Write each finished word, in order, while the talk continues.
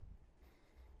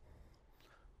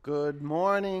Good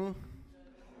morning.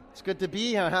 It's good to be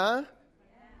here, huh?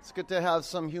 It's good to have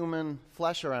some human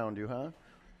flesh around you, huh?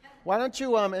 Why don't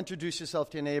you introduce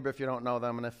yourself to your neighbor if you don't know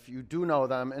them, and if you do know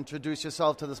them, introduce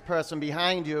yourself to this person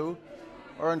behind you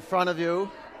or in front of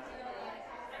you.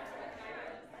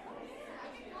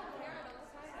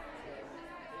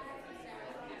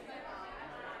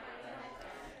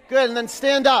 Good, and then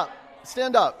stand up.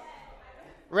 Stand up.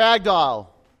 Ragdoll.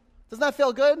 Doesn't that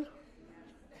feel good?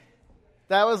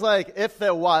 That was like, if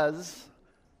there was,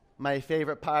 my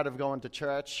favorite part of going to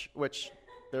church, which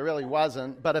there really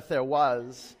wasn't, but if there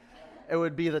was, it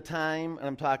would be the time, and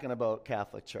I'm talking about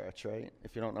Catholic Church, right?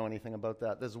 If you don't know anything about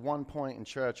that, there's one point in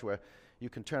church where you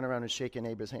can turn around and shake your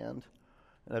neighbor's hand,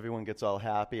 and everyone gets all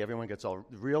happy, everyone gets all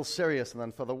real serious, and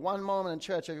then for the one moment in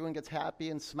church, everyone gets happy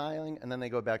and smiling, and then they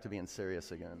go back to being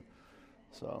serious again.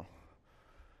 So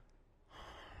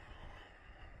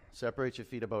separate your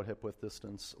feet about hip-width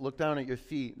distance. Look down at your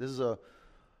feet. This is a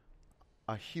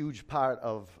huge part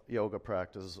of yoga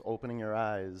practice, opening your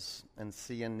eyes and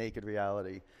seeing naked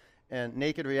reality. And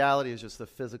naked reality is just the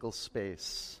physical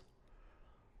space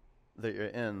that you're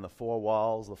in, the four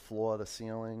walls, the floor, the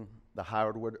ceiling, the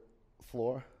hardwood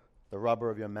floor, the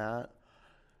rubber of your mat,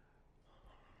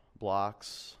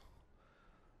 blocks,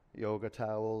 yoga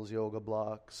towels, yoga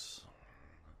blocks,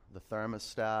 the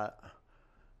thermostat.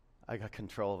 I got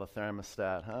control of a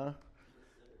thermostat, huh?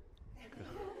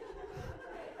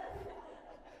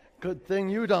 Good thing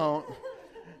you don't,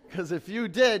 because if you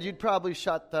did, you'd probably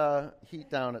shut the heat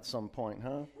down at some point,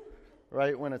 huh?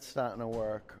 Right when it's starting to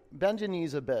work. Bend your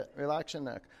knees a bit. Relax your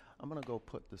neck. I'm going to go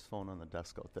put this phone on the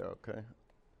desk out there, okay?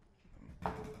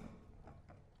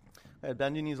 Hey,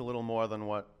 bend your knees a little more than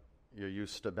what you're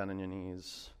used to bending your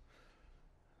knees.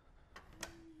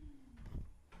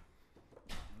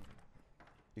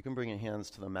 You can bring your hands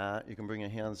to the mat. You can bring your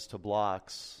hands to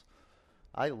blocks.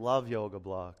 I love yoga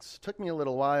blocks. Took me a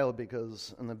little while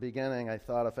because in the beginning I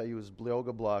thought if I used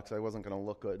yoga blocks I wasn't going to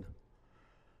look good.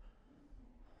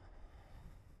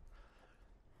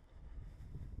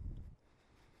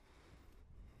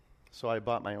 So I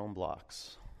bought my own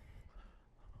blocks.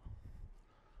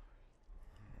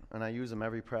 And I use them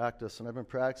every practice, and I've been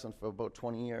practicing for about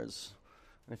 20 years.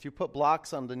 And if you put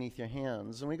blocks underneath your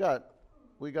hands, and we got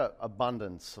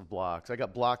abundance of blocks. I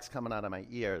got blocks coming out of my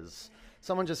ears.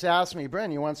 Someone just asked me,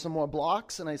 Bryn, you want some more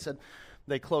blocks? And I said,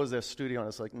 they closed their studio, and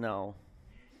it's like, no.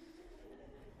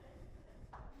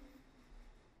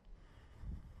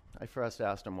 I first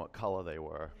asked them what color they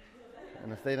were.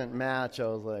 And if they didn't match, I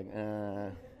was like,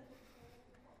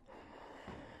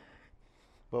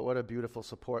 But what a beautiful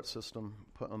support system,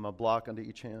 putting a block under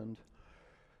each hand.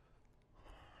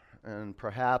 And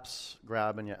perhaps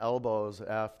grabbing your elbows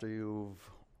after you've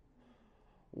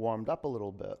warmed up a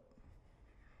little bit.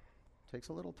 Takes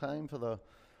a little time for the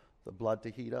blood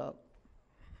to heat up,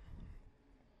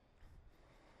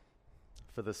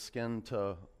 for the skin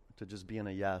to just be in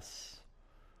a yes.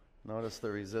 Notice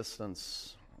the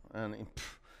resistance. And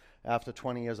after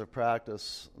 20 years of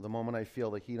practice, the moment I feel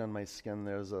the heat on my skin,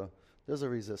 there's a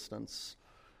resistance.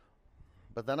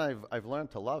 But then I've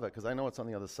learned to love it because I know it's on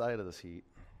the other side of this heat.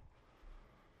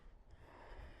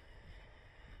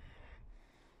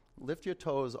 Lift your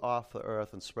toes off the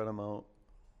earth and spread them out.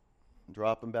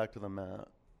 Drop them back to the mat.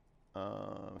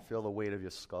 Feel the weight of your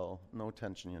skull. No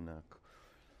tension in your neck.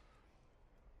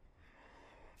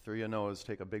 Through your nose,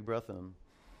 take a big breath in.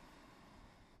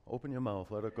 Open your mouth,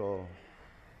 let it go.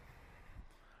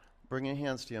 Bring your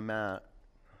hands to your mat.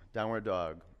 Downward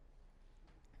dog.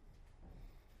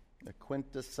 The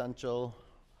quintessential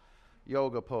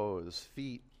yoga pose.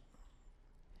 Feet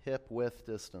hip width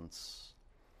distance.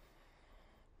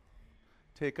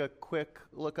 Take a quick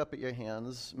look up at your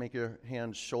hands. Make your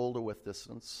hands shoulder width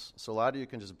distance. So a lot of you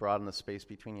can just broaden the space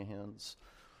between your hands.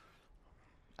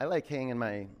 I like hanging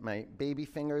my baby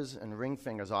fingers and ring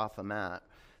fingers off the mat.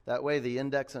 That way the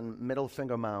index and middle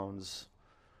finger mounds,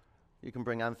 you can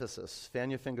bring emphasis. Fan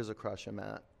your fingers across your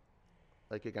mat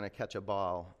like you're going to catch a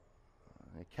ball.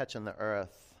 You're catching the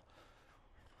earth.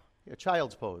 Your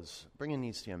child's pose. Bring your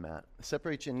knees to your mat.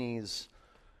 Separate your knees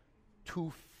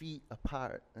 2 feet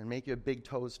apart and make your big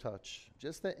toes touch.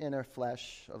 Just the inner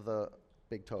flesh of the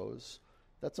big toes.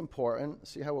 That's important.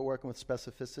 See how we're working with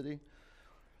specificity?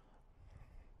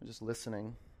 We're just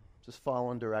listening, just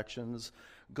following directions.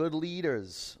 Good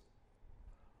leaders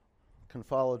can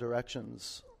follow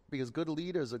directions because good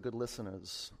leaders are good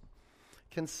listeners.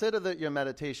 Consider that your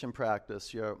meditation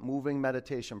practice, your moving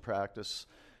meditation practice,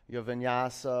 your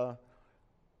vinyasa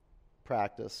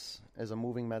practice is a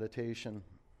moving meditation.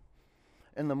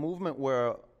 And the movement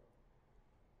we're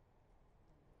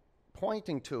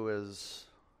pointing to is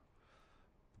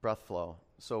breath flow.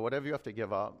 So whatever you have to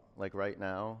give up, like right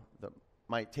now, that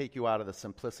might take you out of the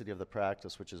simplicity of the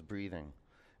practice, which is breathing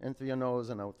in through your nose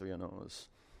and out through your nose.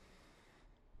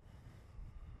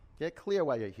 Get clear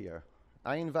why you're here.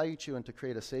 I invite you to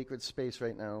create a sacred space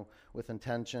right now with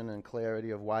intention and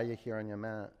clarity of why you're here on your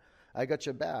mat. I got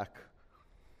your back.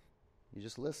 You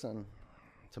just listen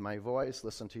to my voice,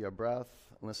 listen to your breath,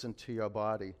 listen to your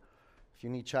body. If you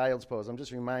need child's pose, I'm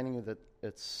just reminding you that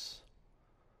it's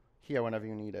here whenever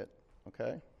you need it,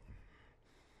 okay?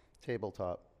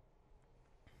 Tabletop.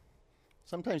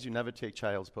 Sometimes you never take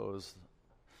child's pose.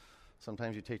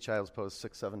 Sometimes you take child's pose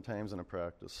 6, 7 times in a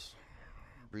practice.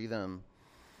 Breathe in.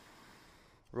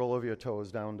 Roll over your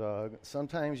toes, down dog.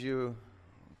 Sometimes you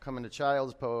come into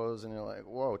child's pose and you're like,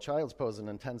 whoa, child's pose is an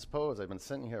intense pose. I've been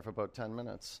sitting here for about 10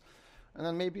 minutes. And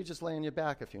then maybe you just lay on your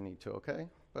back if you need to, okay?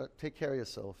 But take care of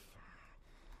yourself.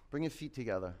 Bring your feet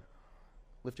together.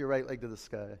 Lift your right leg to the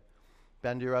sky.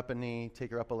 Bend your upper knee.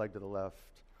 Take your upper leg to the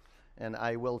left. And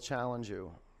I will challenge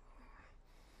you.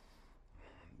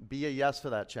 Be a yes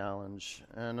for that challenge.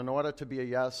 And in order to be a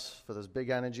yes for this big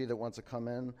energy that wants to come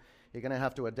in, you're going to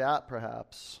have to adapt,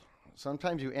 perhaps.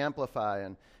 Sometimes you amplify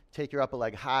and take your upper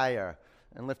leg higher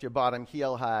and lift your bottom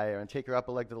heel higher and take your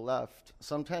upper leg to the left.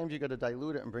 Sometimes you got to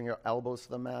dilute it and bring your elbows to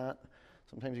the mat.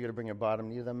 Sometimes you got to bring your bottom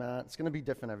knee to the mat. It's going to be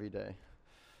different every day.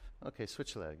 Okay,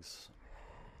 switch legs.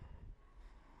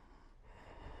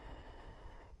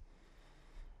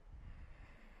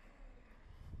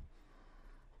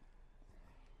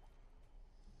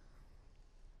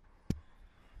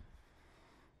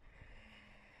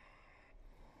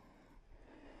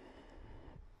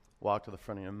 Walk to the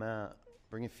front of your mat.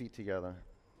 Bring your feet together.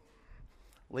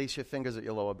 Lace your fingers at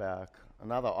your lower back.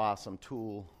 Another awesome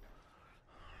tool.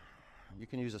 You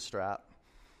can use a strap.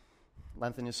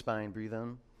 Lengthen your spine. Breathe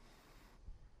in.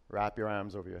 Wrap your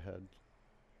arms over your head.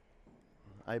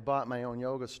 I bought my own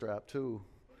yoga strap too.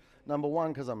 Number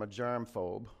 1, because I'm a germ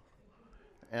phobe.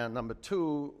 And number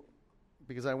 2,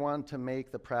 because I want to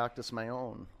make the practice my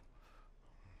own.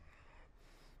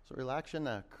 So relax your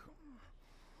neck.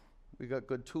 We got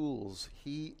good tools,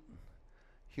 heat,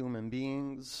 human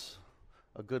beings,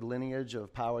 a good lineage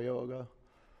of power yoga,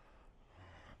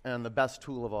 and the best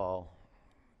tool of all,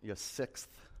 your 6th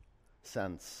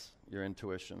sense, your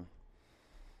intuition.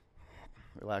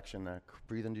 Relax your neck.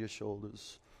 Breathe into your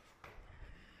shoulders.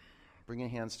 Bring your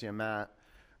hands to your mat.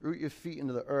 Root your feet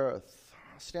into the earth.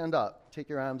 Stand up. Take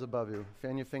your arms above you.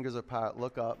 Fan your fingers apart.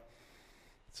 Look up.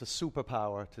 It's a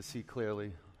superpower to see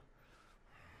clearly.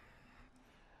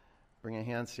 Bring your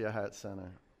hands to your heart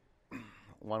center.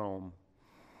 1 Om.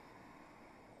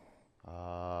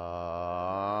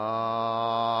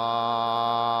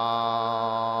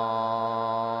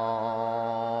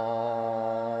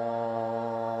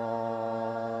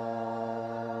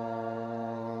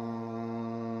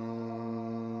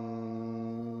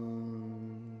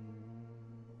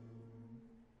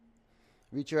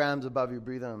 Reach your arms above you.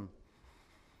 Breathe in.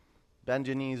 Bend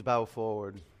your knees. Bow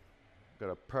forward.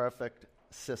 Got a perfect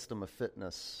system of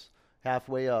fitness.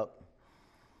 Halfway up.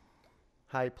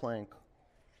 High plank.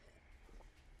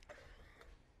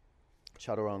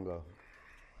 Chaturanga.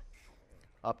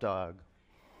 Up dog.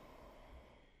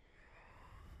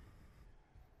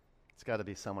 It's got to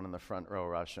be someone in the front row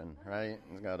Russian, right?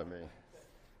 It's got to be.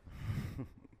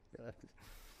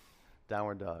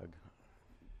 Downward dog.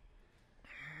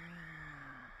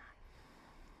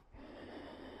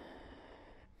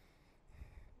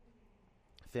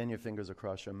 Fan your fingers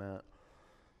across your mat.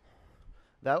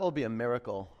 That will be a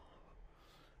miracle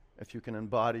if you can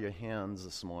embody your hands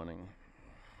this morning.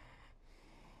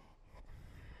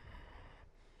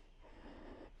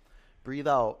 Breathe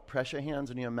out. Press your hands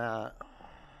into your mat.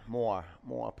 More.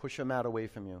 Push your mat away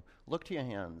from you. Look to your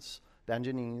hands. Bend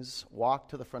your knees. Walk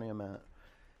to the front of your mat.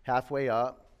 Halfway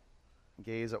up.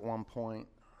 Gaze at one point.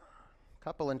 A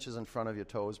couple inches in front of your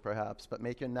toes, perhaps, but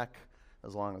make your neck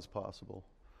as long as possible.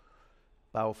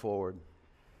 Bow forward.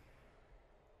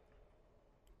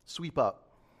 Sweep up.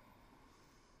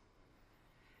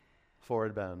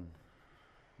 Forward bend.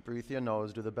 Breathe through your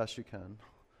nose. Do the best you can.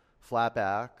 Flat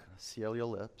back. Seal your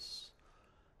lips.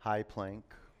 High plank.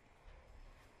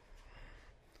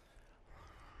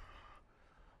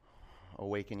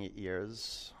 Awaken your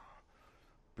ears.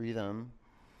 Breathe in.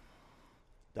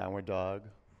 Downward dog.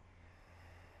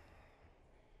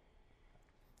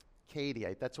 Katie,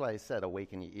 that's why I said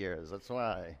awaken your ears. That's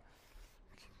why.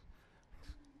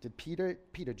 Did Peter,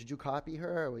 did you copy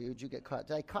her or did you get caught?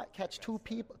 Did I catch 2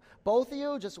 people? Both of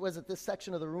you? Just was it this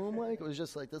section of the room like? It was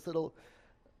just like this little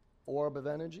orb of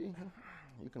energy?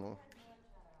 You can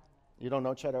You don't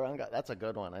know chaturanga? That's a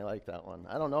good one. I like that one.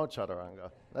 I don't know chaturanga.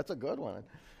 That's a good one.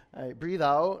 All right, breathe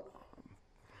out.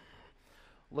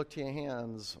 Look to your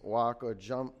hands. Walk or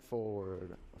jump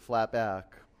forward. Flat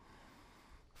back.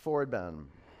 Forward bend.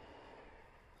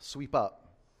 Sweep up.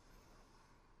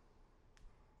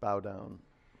 Bow down.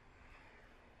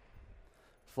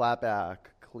 Flat back.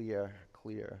 Clear,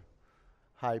 clear.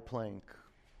 High plank.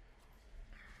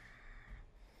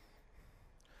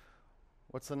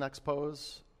 What's the next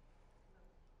pose?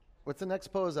 What's the next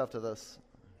pose after this?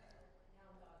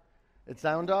 Down dog. It's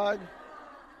down dog?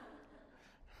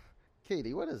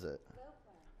 Katie, what is it?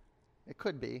 It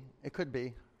could be. It could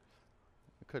be.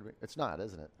 It could be. It's not,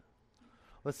 isn't it?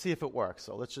 Let's see if it works.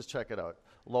 So let's just check it out.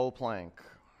 Low plank.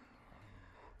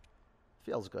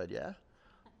 Feels good, yeah?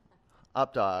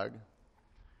 Up dog.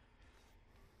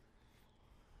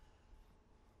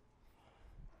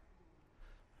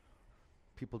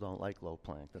 People don't like low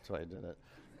plank. That's why I did it.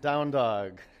 Down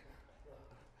dog.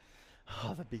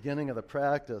 Oh, the beginning of the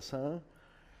practice, huh?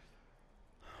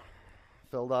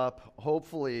 Filled up.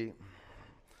 Hopefully,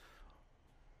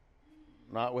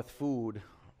 not with food.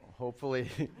 Hopefully,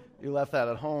 you left that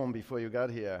at home before you got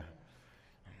here.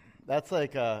 That's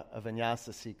like a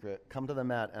vinyasa secret. Come to the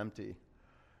mat empty.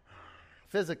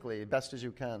 Physically, best as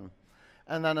you can.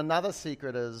 And then another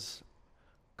secret is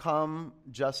come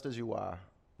just as you are.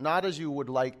 Not as you would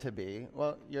like to be.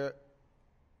 Well, you're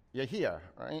here,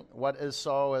 right? What is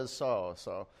so is so.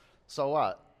 So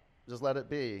what? Just let it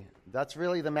be. That's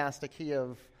really the master key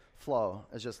of flow,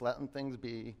 is just letting things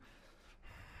be.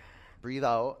 Breathe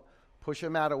out. Push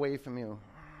your mat away from you.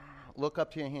 Look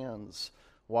up to your hands.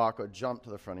 Walk or jump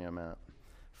to the front of your mat.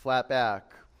 Flat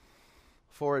back.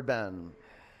 Forward bend.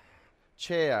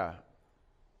 Chair.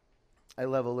 I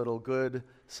love a little good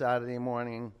Saturday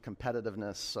morning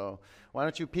competitiveness. So why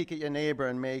don't you peek at your neighbor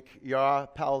and make your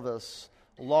pelvis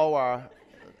lower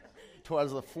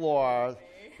towards the floor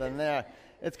than there.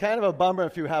 It's kind of a bummer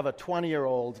if you have a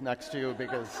 20-year-old next to you,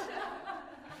 because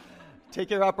take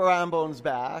your upper arm bones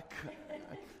back.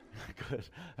 Good.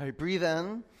 All right, breathe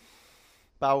in.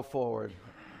 Bow forward.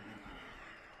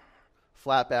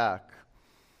 Flat back.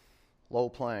 Low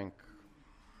plank.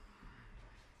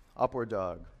 Upward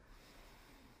dog.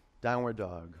 Downward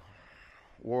dog.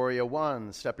 Warrior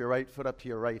one. Step your right foot up to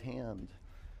your right hand.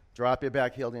 Drop your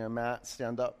back heel to your mat.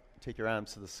 Stand up. Take your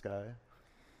arms to the sky.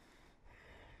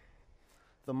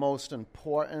 The most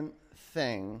important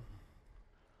thing,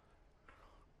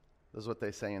 this is what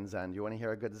they say in Zen. Do you want to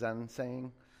hear a good Zen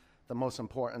saying? The most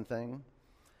important thing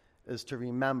is to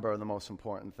remember the most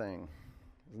important thing.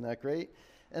 Isn't that great?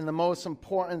 And the most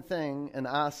important thing in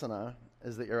asana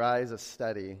is that your eyes are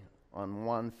steady on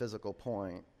one physical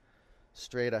point,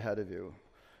 straight ahead of you.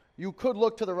 You could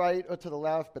look to the right or to the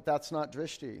left, but that's not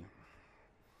drishti.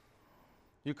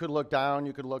 You could look down,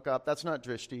 you could look up. That's not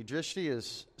drishti. Drishti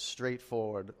is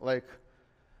straightforward,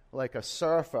 like a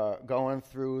surfer going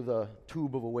through the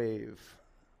tube of a wave.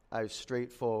 Eyes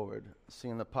straight forward,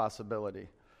 seeing the possibility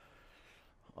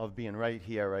of being right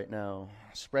here, right now.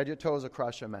 Spread your toes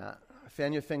across your mat.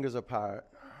 Fan your fingers apart.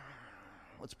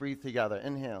 Let's breathe together.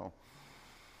 Inhale.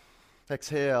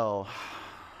 Exhale.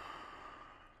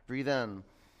 Breathe in.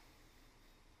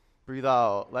 Breathe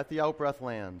out. Let the out-breath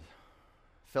land.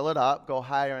 Fill it up. Go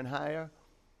higher and higher.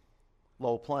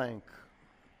 Low plank.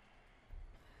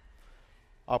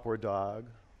 Upward dog.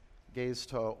 Gaze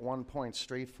to one point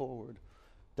straight forward.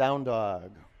 Down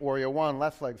dog. Warrior one,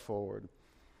 left leg forward.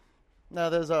 Now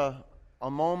there's a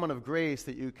moment of grace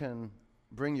that you can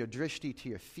bring your drishti to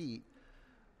your feet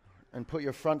and put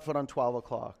your front foot on 12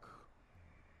 o'clock.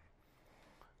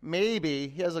 Maybe,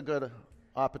 here's a good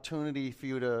opportunity for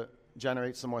you to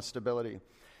generate some more stability.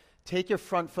 Take your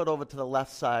front foot over to the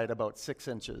left side about 6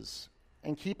 inches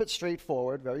and keep it straight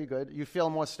forward. Very good. You feel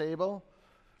more stable?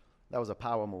 That was a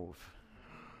power move.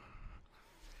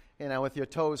 And now with your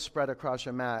toes spread across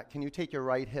your mat, can you take your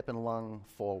right hip and lung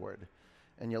forward?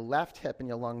 And your left hip and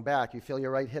your lung back. You feel your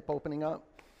right hip opening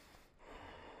up?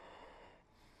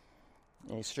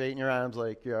 And you straighten your arms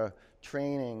like you're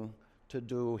training to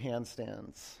do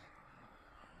handstands.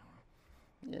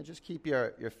 Yeah, just keep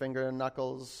your finger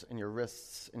knuckles and your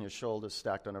wrists and your shoulders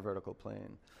stacked on a vertical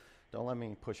plane. Don't let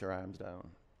me push your arms down.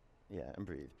 Yeah, and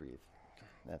breathe.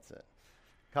 That's it.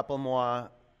 Couple more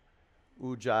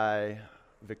Ujjayi,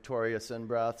 victorious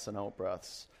in-breaths and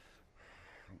out-breaths.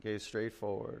 Gaze straight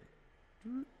forward.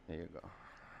 There you go.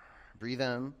 Breathe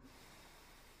in.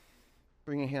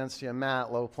 Bring your hands to your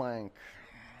mat, low plank.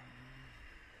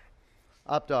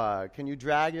 Up dog. Can you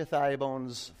drag your thigh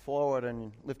bones forward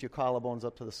and lift your collarbones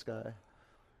up to the sky?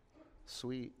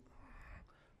 Sweet.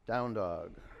 Down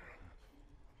dog.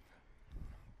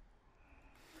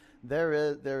 There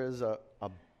is a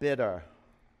bitter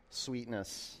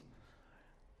sweetness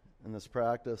in this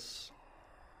practice.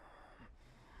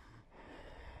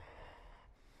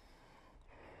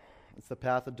 It's the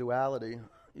path of duality.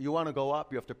 You want to go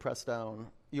up, you have to press down.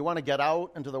 You want to get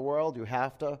out into the world, you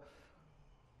have to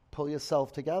pull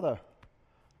yourself together.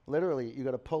 Literally, you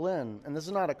got to pull in. And this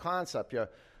is not a concept. You're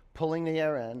pulling the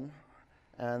air in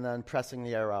and then pressing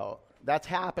the air out. That's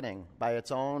happening by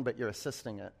its own, but you're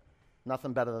assisting it.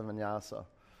 Nothing better than vinyasa.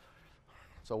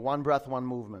 So one breath, one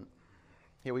movement.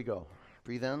 Here we go.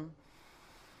 Breathe in.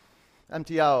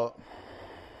 Empty out.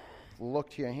 Look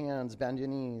to your hands. Bend your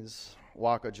knees.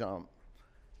 Walk or jump.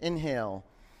 Inhale.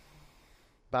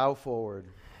 Bow forward.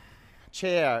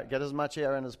 Chair. Get as much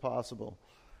air in as possible.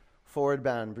 Forward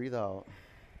bend. Breathe out.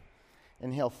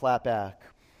 Inhale, flat back.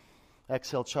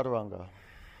 Exhale, chaturanga.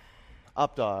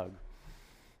 Up dog.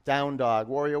 Down dog.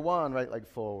 Warrior one, right leg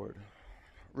forward.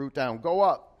 Root down. Go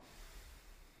up.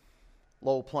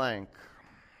 Low plank.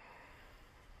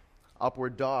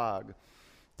 Upward dog.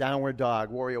 Downward dog.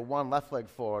 Warrior one, left leg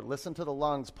forward. Listen to the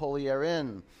lungs. Pull the air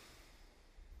in.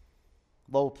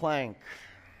 Low plank.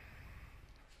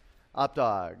 Up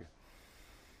dog.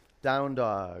 Down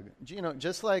dog. You know,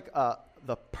 just like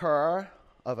the purr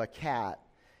of a cat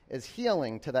is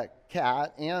healing to that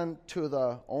cat and to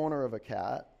the owner of a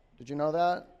cat. Did you know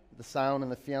that? The sound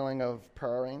and the feeling of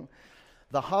purring.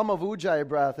 The hum of Ujjayi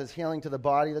breath is healing to the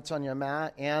body that's on your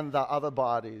mat and the other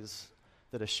bodies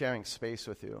that are sharing space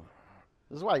with you.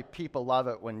 This is why people love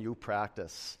it when you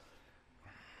practice.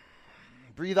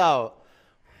 Breathe out.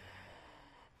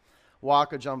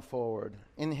 Walk or jump forward.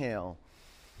 Inhale.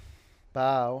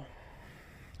 Bow.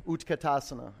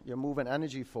 Utkatasana. You're moving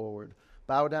energy forward.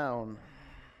 Bow down.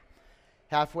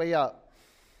 Halfway up.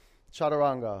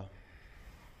 Chaturanga.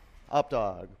 Up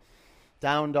dog.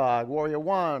 Down dog. Warrior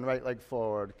one, right leg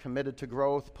forward. Committed to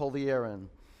growth. Pull the air in.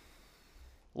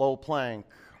 Low plank.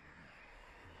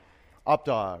 Up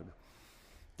dog.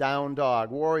 Down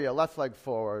dog. Warrior, left leg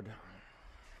forward.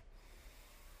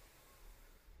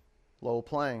 Low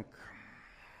plank.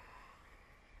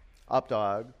 Up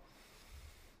dog.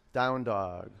 Down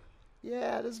dog.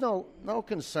 Yeah, there's no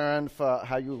concern for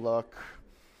how you look.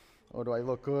 Oh, do I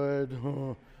look good?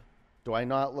 Do I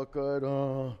not look good?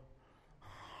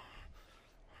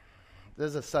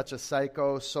 There's such a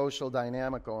psycho-social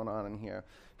dynamic going on in here.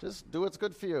 Just do what's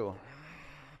good for you.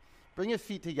 Bring your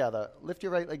feet together. Lift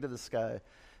your right leg to the sky.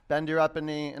 Bend your upper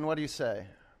knee, and what do you say?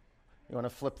 You want to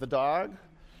flip the dog?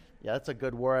 Yeah, that's a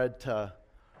good word to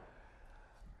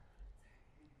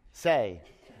say.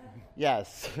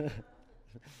 Yes.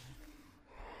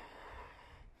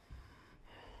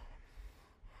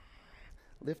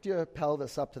 Lift your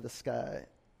pelvis up to the sky.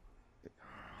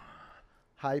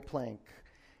 High plank.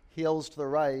 Heels to the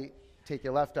right. Take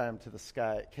your left arm to the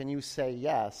sky. Can you say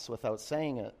yes without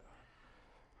saying it?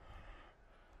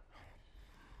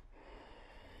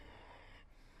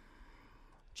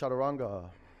 Chaturanga.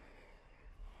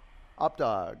 Up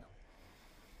dog.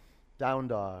 Down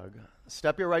dog.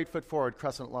 Step your right foot forward,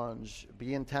 crescent lunge.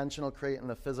 Be intentional, creating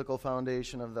the physical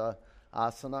foundation of the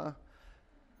asana,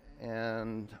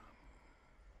 and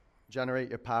generate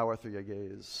your power through your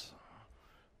gaze.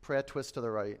 Prayer twist to the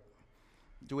right.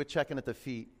 Do a check-in at the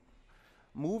feet.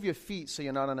 Move your feet so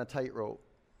you're not on a tightrope.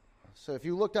 So if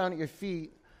you look down at your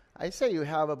feet, I say you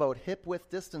have about hip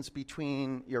width distance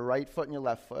between your right foot and your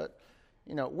left foot.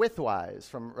 You know, width-wise,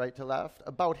 from right to left,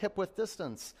 about hip width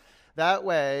distance. That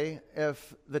way,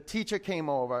 if the teacher came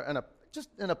over just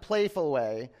in a playful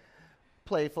way,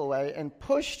 and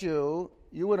pushed you,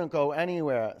 you wouldn't go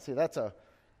anywhere. See, that's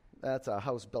a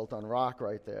house built on rock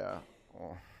right there.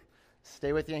 Oh.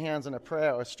 Stay with your hands in a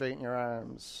prayer or straighten your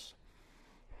arms.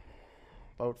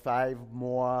 About 5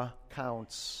 more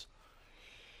counts.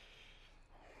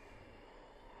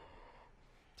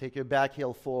 Take your back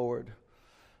heel forward.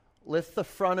 Lift the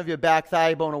front of your back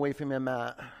thigh bone away from your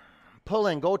mat. Pull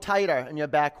in, go tighter in your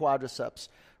back quadriceps.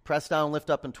 Press down, lift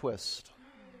up, and twist.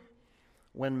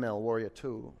 Windmill, warrior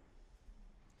two.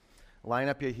 Line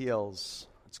up your heels.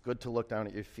 It's good to look down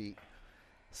at your feet.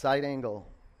 Side angle.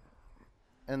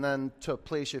 And then to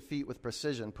place your feet with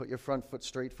precision, put your front foot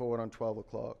straight forward on 12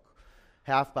 o'clock.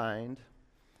 Half bind.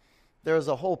 There's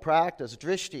a whole practice,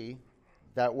 drishti,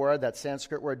 that word, that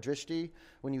Sanskrit word drishti.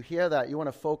 When you hear that, you want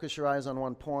to focus your eyes on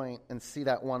one point and see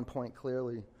that one point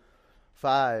clearly.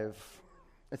 5,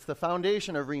 it's the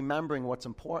foundation of remembering what's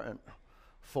important.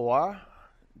 4,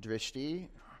 drishti.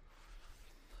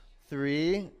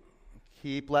 3,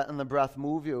 keep letting the breath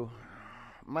move you.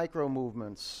 Micro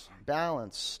movements.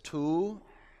 Balance. 2,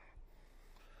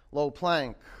 low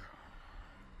plank.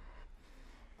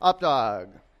 Up dog.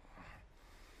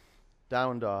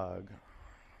 Down dog.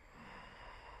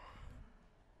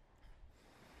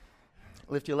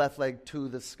 Lift your left leg to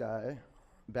the sky.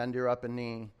 Bend your upper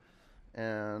knee.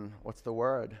 And what's the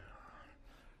word?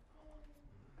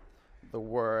 The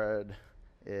word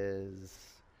is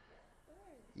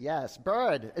yes,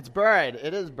 bird. It's bird.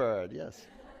 It is bird, yes.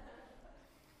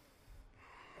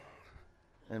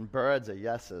 And birds are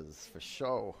yeses for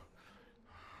sure.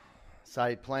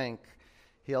 Side plank.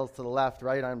 Heels to the left,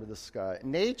 right arm to the sky.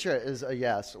 Nature is a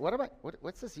yes.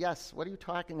 What's this yes? What are you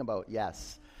talking about?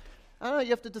 Yes. I don't know, you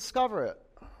have to discover it.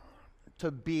 To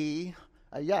be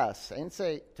a yes. I didn't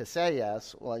say to say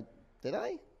yes. Well, did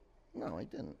I? No, I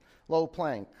didn't. Low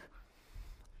plank.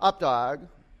 Up dog.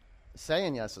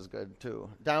 Saying yes is good too.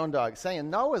 Down dog.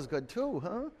 Saying no is good too,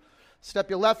 huh?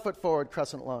 Step your left foot forward,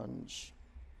 crescent lunge.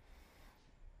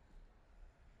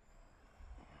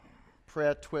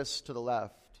 Prayer twist to the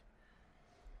left.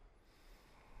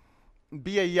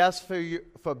 Be a yes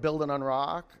for building on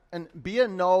rock, and be a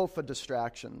no for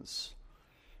distractions.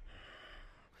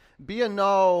 Be a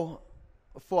no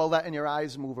for letting your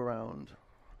eyes move around.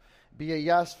 Be a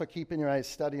yes for keeping your eyes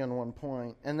steady on one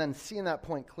point, and then seeing that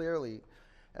point clearly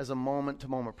as a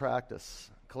moment-to-moment practice.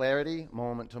 Clarity,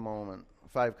 moment to moment.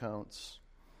 5 counts.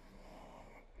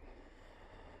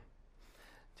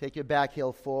 Take your back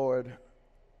heel forward.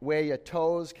 Where your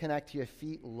toes connect to your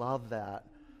feet, love that.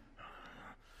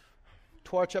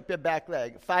 Torch up your back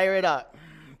leg. Fire it up.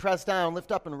 Press down,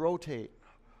 lift up, and rotate.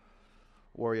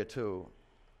 Warrior 2.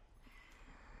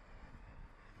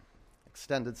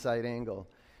 Extended side angle.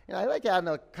 I like adding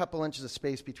a couple inches of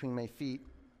space between my feet,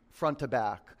 front to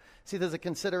back. See, there's a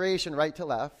consideration right to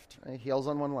left, right? Heels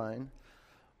on one line,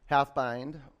 half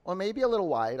bind, or maybe a little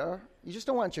wider. You just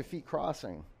don't want your feet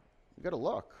crossing. You got to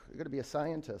look. You got to be a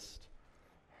scientist.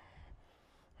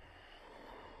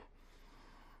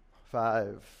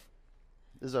 5.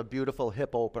 This is a beautiful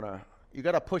hip opener. You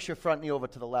got to push your front knee over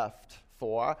to the left.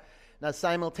 4. Now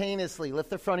simultaneously,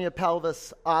 lift the front of your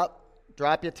pelvis up,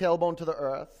 drop your tailbone to the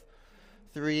earth.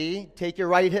 3, take your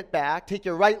right hip back, take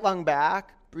your right lung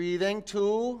back, breathing.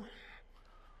 2,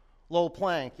 low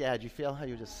plank. Yeah, did you feel how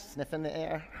you're just sniffing the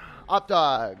air? Up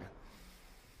dog.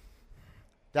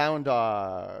 Down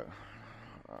dog.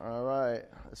 All right,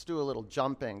 let's do a little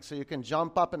jumping. So you can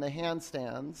jump up in the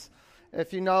handstands.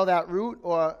 If you know that route,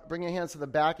 or bring your hands to the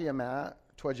back of your mat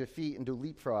towards your feet and do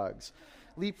leapfrogs.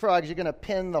 Leapfrogs, you're going to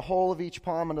pin the whole of each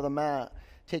palm into the mat.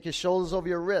 Take your shoulders over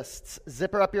your wrists,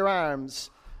 zipper up your arms,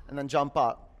 and then jump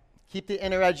up. Keep the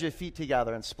inner edge of your feet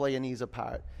together and splay your knees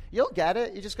apart. You'll get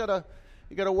it. You just got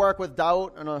to work with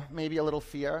doubt and maybe a little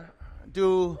fear.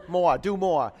 Do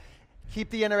more.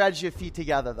 Keep the inner edge of your feet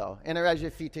together, though. Inner edge of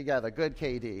your feet together. Good,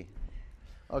 KD.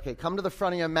 Okay, come to the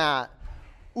front of your mat.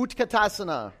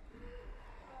 Utkatasana.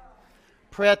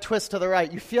 Prayer twist to the right.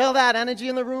 You feel that energy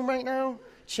in the room right now?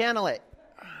 Channel it.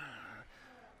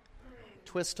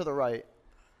 Twist to the right.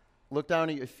 Look down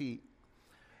at your feet.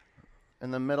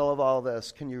 In the middle of all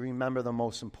this, can you remember the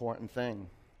most important thing?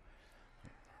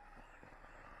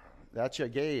 That's your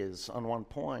gaze on one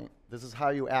point. This is how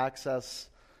you access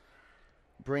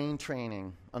brain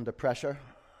training under pressure.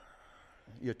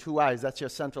 Your 2 eyes, that's your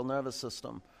central nervous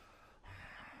system.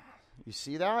 You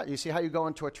see that? You see how you go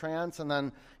into a trance and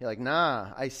then you're like, nah,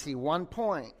 I see one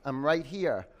point. I'm right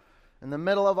here. In the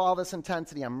middle of all this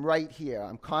intensity, I'm right here.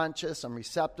 I'm conscious. I'm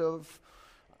receptive.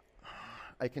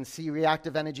 I can see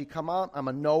reactive energy come up. I'm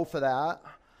a no for that.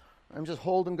 I'm just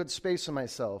holding good space for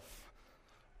myself.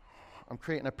 I'm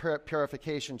creating a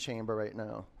purification chamber right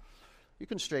now. You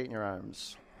can straighten your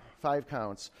arms. 5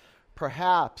 counts.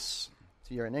 Perhaps,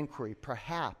 so you're an inquiry,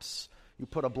 perhaps you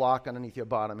put a block underneath your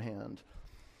bottom hand.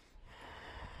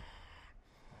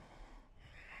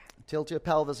 Tilt your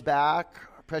pelvis back.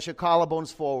 Press your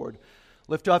collarbones forward.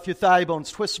 Lift off your thigh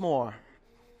bones. Twist more.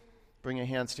 Bring your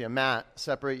hands to your mat.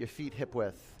 Separate your feet hip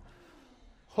width.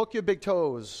 Hook your big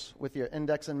toes with your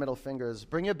index and middle fingers.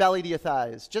 Bring your belly to your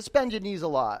thighs. Just bend your knees a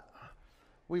lot.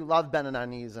 We love bending our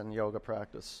knees in yoga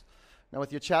practice. Now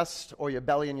with your chest or your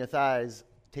belly and your thighs,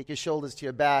 take your shoulders to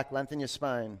your back. Lengthen your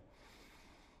spine.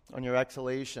 On your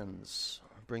exhalations,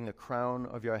 bring the crown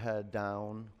of your head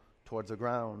down towards the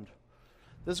ground.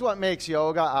 This is what makes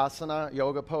yoga, asana,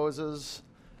 yoga poses,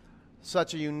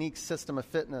 such a unique system of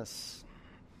fitness.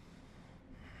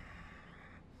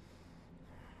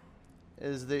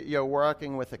 Is that you're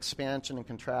working with expansion and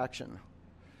contraction.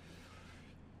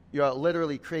 You're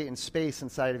literally creating space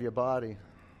inside of your body.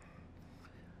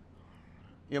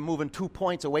 You're moving 2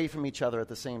 points away from each other at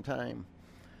the same time.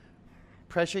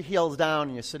 Press your heels down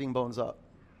and your sitting bones up.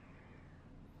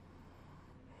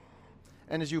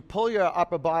 And as you pull your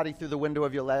upper body through the window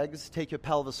of your legs, take your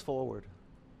pelvis forward.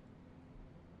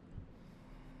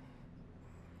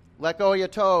 Let go of your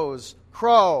toes.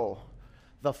 Crow.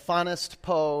 The funnest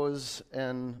pose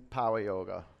in power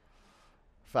yoga.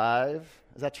 5.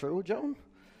 Is that true, Joan?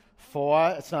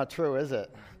 4. It's not true, is it?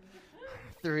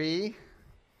 3.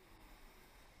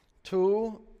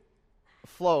 2.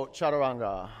 Float,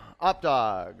 chaturanga. Up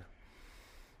dog.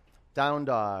 Down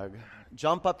dog.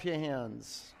 Jump up your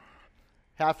hands.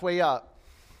 Halfway up.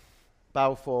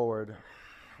 Bow forward.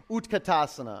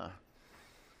 Utkatasana.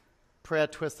 Prayer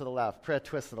twist to the left. Prayer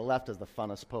twist to the left is the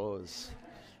funnest pose.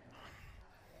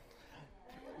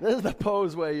 This is the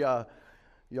pose where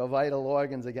your vital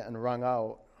organs are getting wrung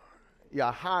out.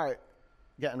 Your heart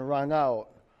getting wrung out.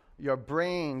 Your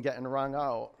brain getting wrung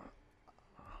out.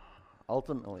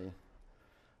 Ultimately,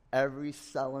 every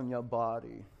cell in your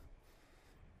body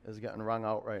is getting wrung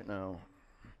out right now.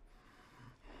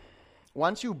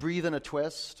 Once you breathe in a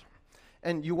twist,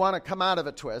 and you want to come out of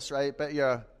a twist, right? But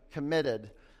you're committed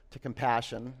to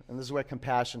compassion. And this is where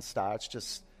compassion starts,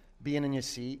 just being in your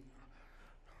seat.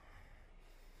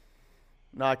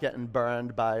 Not getting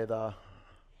burned by the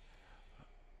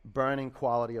burning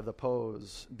quality of the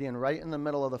pose. Being right in the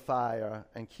middle of the fire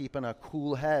and keeping a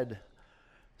cool head.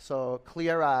 So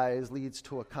clear eyes leads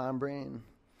to a calm brain.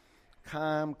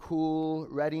 Calm, cool,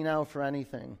 ready now for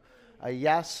anything. A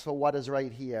yes for what is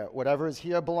right here. Whatever is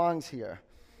here belongs here.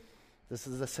 This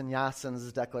is the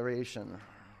sannyasin's declaration.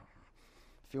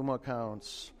 A few more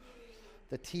counts.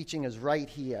 The teaching is right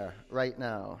here, right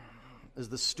now. Is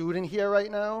the student here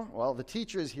right now? Well, the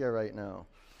teacher is here right now.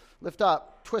 Lift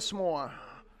up, twist more.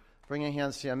 Bring your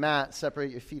hands to your mat,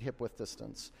 separate your feet hip-width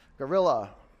distance. Gorilla,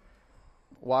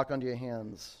 walk under your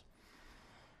hands.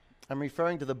 I'm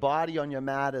referring to the body on your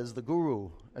mat as the guru,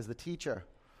 as the teacher.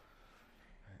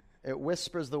 It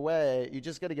whispers the way. You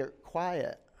just got to get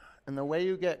quiet. And the way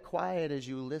you get quiet is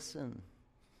you listen.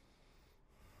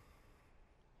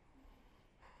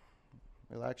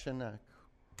 Relax your neck.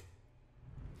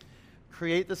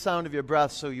 Create the sound of your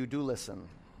breath so you do listen.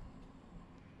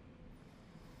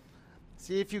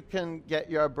 See if you can get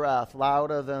your breath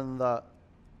louder than the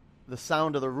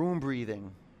sound of the room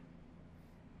breathing.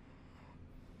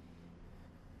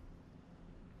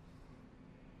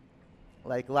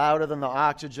 Like louder than the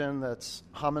oxygen that's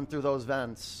humming through those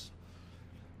vents.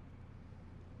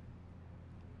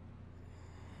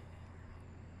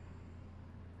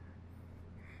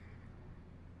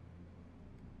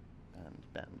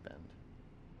 Bend.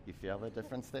 You feel the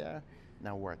difference there?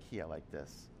 Now work here like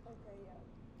this. Okay, yeah.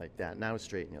 Like that. Now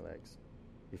straighten your legs.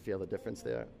 You feel the difference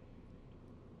there?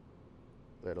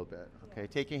 A little bit. Okay,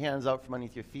 take your hands out from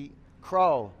underneath your feet.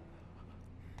 Crow.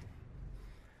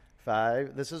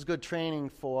 5. This is good training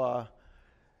for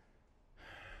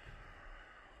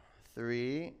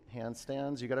 3.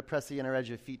 Handstands. You got to press the inner edge of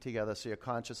your feet together so you're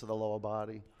conscious of the lower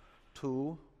body.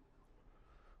 2.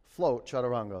 Float,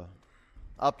 chaturanga.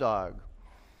 Up dog.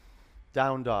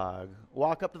 Down dog.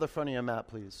 Walk up to the front of your mat,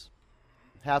 please.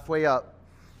 Halfway up.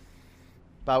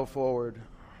 Bow forward.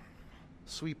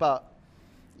 Sweep up.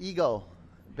 Eagle.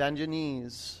 Bend your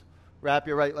knees. Wrap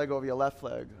your right leg over your left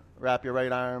leg. Wrap your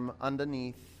right arm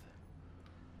underneath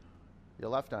your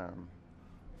left arm.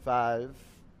 5.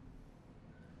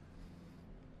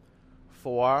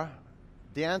 4.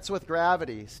 Dance with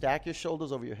gravity. Stack your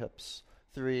shoulders over your hips.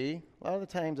 3. A lot of the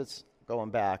times it's going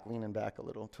back, leaning back a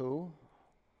little. 2.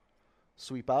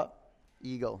 Sweep up,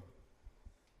 eagle.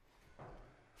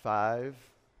 5,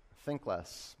 think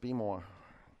less, be more.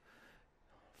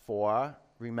 4,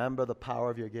 remember the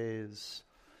power of your gaze.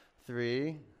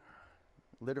 3,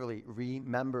 literally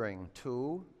remembering.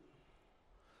 2,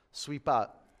 sweep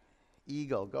up,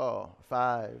 eagle, go.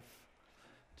 5,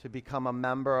 to become a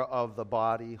member of the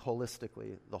body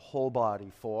holistically, the whole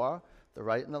body. 4, the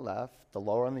right and the left, the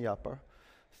lower and the upper.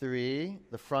 3,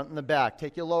 the front and the back.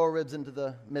 Take your lower ribs into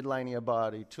the midline of your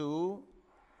body. 2,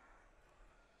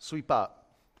 sweep up.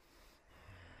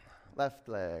 Left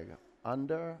leg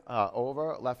under,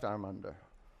 over, left arm under.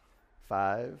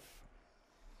 5,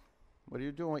 what are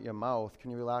you doing with your mouth? Can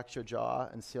you relax your jaw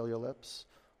and seal your lips?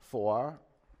 4,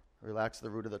 relax the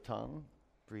root of the tongue.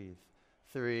 Breathe.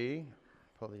 3,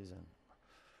 pull these in.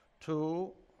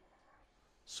 2,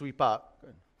 sweep up.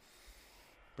 Good.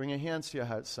 Bring your hands to your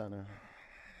heart center.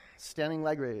 Standing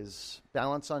leg raise.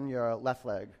 Balance on your left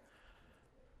leg.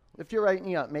 Lift your right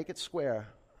knee up. Make it square.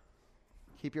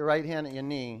 Keep your right hand at your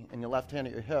knee and your left hand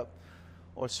at your hip.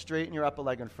 Or straighten your upper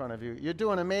leg in front of you. You're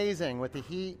doing amazing with the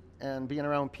heat and being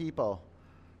around people.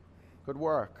 Good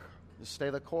work. Just stay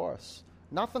the course.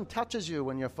 Nothing touches you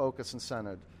when you're focused and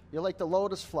centered. You're like the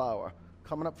lotus flower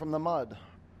coming up from the mud.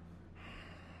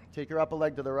 Take your upper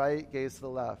leg to the right, gaze to the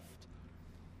left.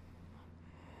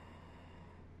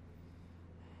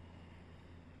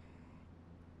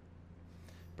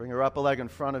 Bring your upper leg in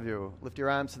front of you. Lift your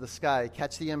arms to the sky.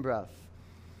 Catch the in-breath.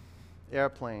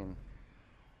 Airplane.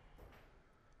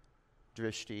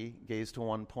 Drishti. Gaze to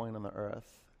one point on the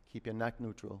earth. Keep your neck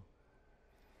neutral.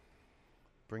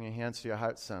 Bring your hands to your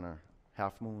heart center.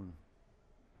 Half moon.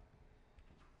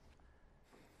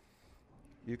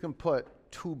 You can put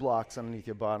 2 blocks underneath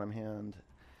your bottom hand.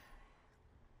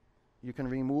 You can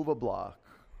remove a block.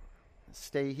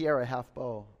 Stay here a half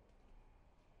bow.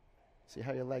 See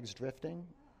how your leg's drifting?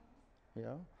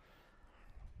 Yeah.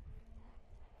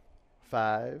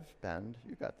 5, bend.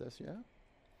 You got this, yeah?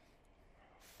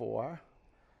 4.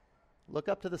 Look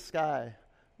up to the sky.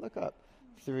 Look up.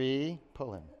 3,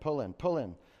 pull in, pull in, pull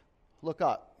in. Look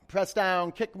up. Press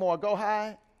down, kick more, go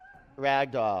high.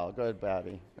 Ragdoll. Good,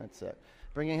 Babby. That's it.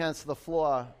 Bring your hands to the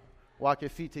floor. Walk your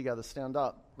feet together. Stand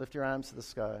up. Lift your arms to the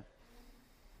sky.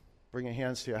 Bring your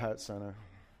hands to your heart center.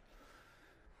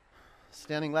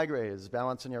 Standing leg raise.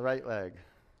 Balance on your right leg.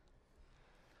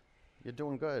 You're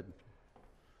doing good.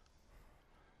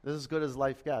 This is as good as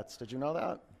life gets. Did you know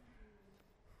that?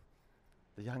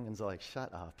 The youngins are like,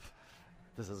 shut up.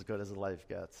 This is as good as life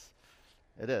gets.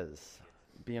 It is.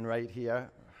 Being right here,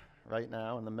 right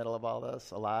now, in the middle of all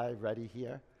this, alive, ready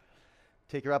here.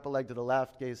 Take your upper leg to the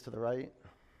left, gaze to the right.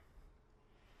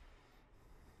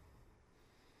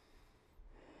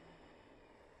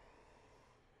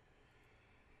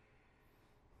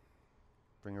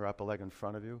 Bring your upper leg in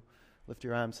front of you. Lift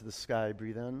your arms to the sky,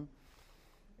 breathe in.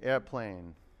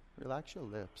 Airplane. Relax your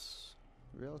lips.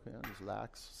 Just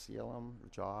relax, seal them,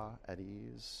 jaw at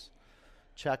ease.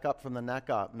 Check up from the neck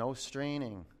up. No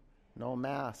straining, no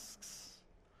masks.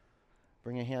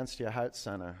 Bring your hands to your heart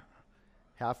center.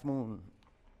 Half moon.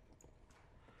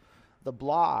 The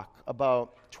block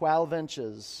about 12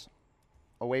 inches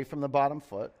away from the bottom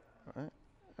foot, right?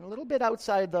 And a little bit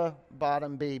outside the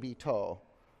bottom baby toe.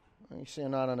 You see you're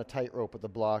not on a tightrope with the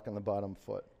block on the bottom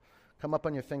foot. Come up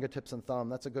on your fingertips and thumb.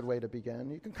 That's a good way to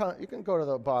begin. You can go to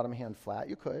the bottom hand flat.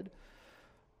 You could.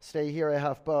 Stay here a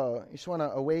half bow. You just want to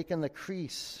awaken the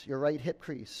crease, your right hip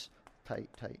crease. Tight,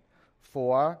 tight.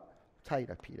 4,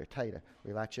 tighter, Peter, tighter.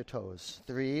 Relax your toes.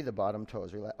 3, the bottom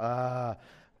toes. Relax.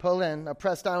 Pull in. Now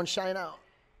press down, shine out.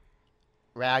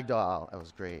 Ragdoll. That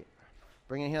was great.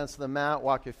 Bring your hands to the mat.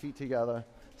 Walk your feet together.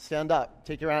 Stand up.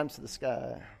 Take your arms to the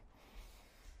sky.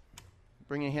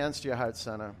 Bring your hands to your heart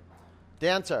center.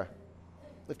 Dancer.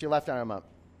 Lift your left arm up.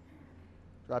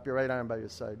 Drop your right arm by your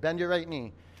side. Bend your right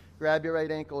knee. Grab your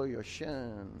right ankle or your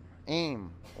shin.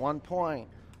 Aim. 1 point.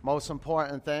 Most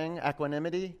important thing,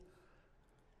 equanimity.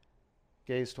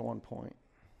 Gaze to 1 point.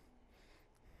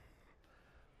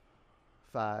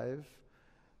 5.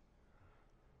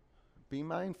 Be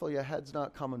mindful your head's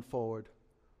not coming forward.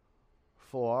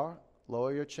 4.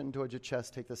 Lower your chin towards your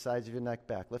chest. Take the sides of your neck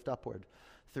back. Lift upward.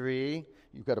 3.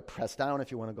 You've got to press down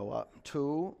if you want to go up.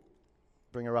 2.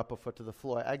 Bring your upper foot to the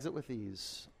floor. Exit with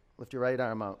ease. Lift your right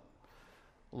arm out.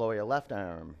 Lower your left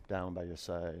arm down by your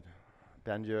side.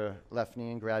 Bend your left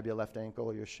knee and grab your left ankle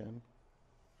or your shin.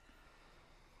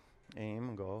 Aim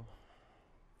and go.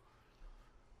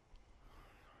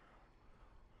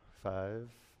 5.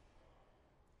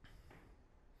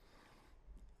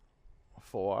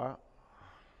 4.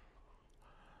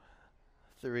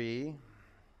 3.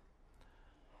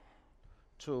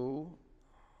 2.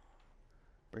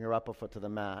 Bring your upper foot to the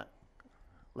mat.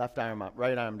 Left arm up,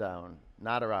 right arm down.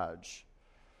 Nataraj.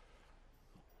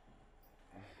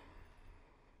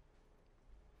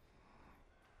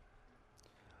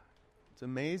 It's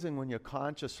amazing when you're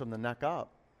conscious from the neck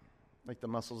up. Like the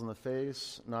muscles in the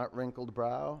face, not wrinkled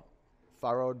brow,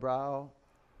 furrowed brow,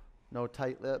 no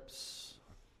tight lips,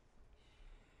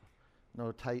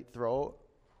 no tight throat,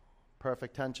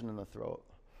 perfect tension in the throat,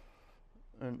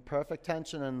 and perfect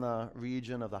tension in the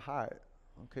region of the heart.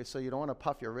 Okay, so you don't want to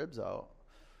puff your ribs out.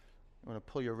 You want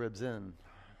to pull your ribs in.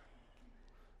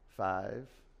 5,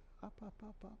 up, up,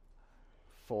 up, up.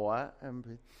 4, and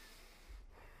breathe.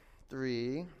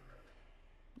 3,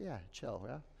 yeah, chill,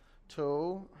 yeah.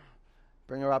 2,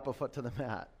 bring your upper foot to the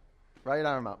mat. Right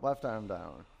arm up, left arm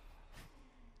down.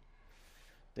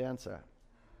 Dancer.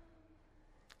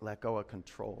 Let go of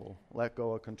control. Let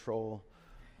go of control.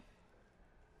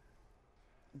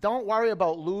 Don't worry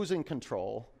about losing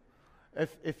control.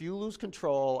 If you lose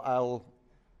control,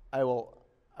 I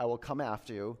will come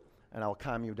after you and I'll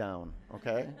calm you down,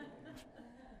 okay?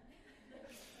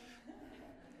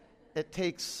 It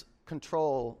takes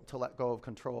control to let go of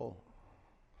control.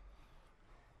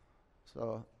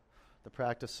 So the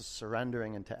practice is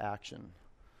surrendering into action.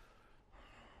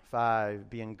 5,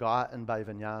 being gotten by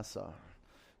vinyasa.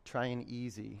 Trying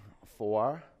easy.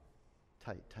 4,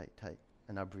 tight, tight, tight.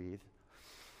 And now breathe.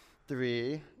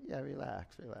 3. Yeah,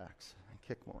 relax.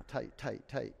 Kick more. Tight.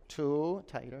 2.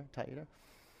 Tighter.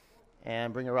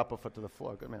 And bring your upper foot to the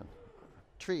floor. Good man.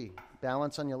 Tree.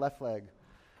 Balance on your left leg.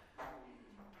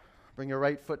 Bring your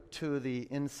right foot to the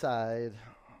inside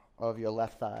of your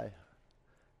left thigh.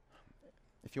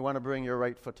 If you want to bring your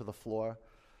right foot to the floor,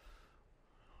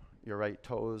 your right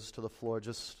toes to the floor,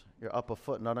 just your upper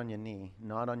foot, not on your knee.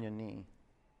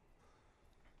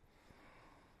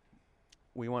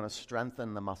 We want to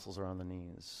strengthen the muscles around the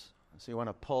knees. So you want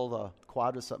to pull the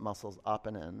quadricep muscles up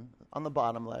and in on the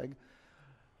bottom leg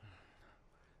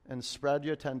and spread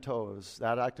your 10 toes.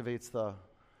 That activates the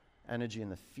energy in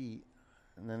the feet,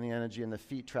 and then the energy in the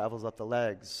feet travels up the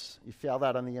legs. You feel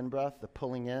that on the in-breath, the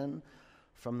pulling in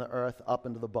from the earth up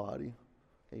into the body.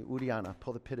 Okay, Uddiyana,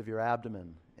 pull the pit of your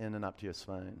abdomen in and up to your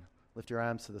spine. Lift your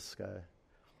arms to the sky.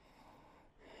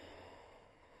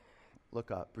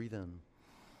 Look up, breathe in.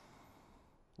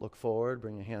 Look forward,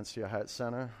 bring your hands to your heart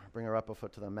center. Bring your upper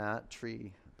foot to the mat,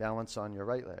 tree. Balance on your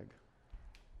right leg.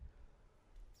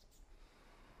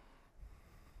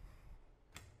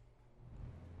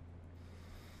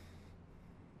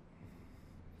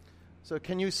 So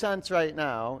can you sense right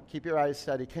now, keep your eyes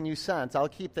steady, can you sense, I'll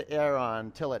keep the air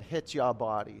on till it hits your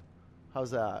body.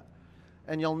 How's that?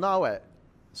 And you'll know it.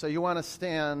 So you want to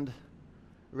stand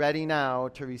ready now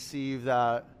to receive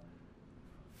that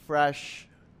fresh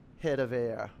hit of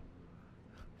air.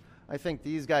 I think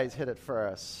these guys hit it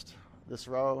first, this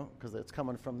row, because it's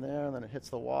coming from there, and then it hits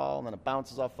the wall, and then it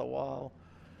bounces off the wall.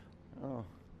 Oh,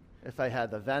 if I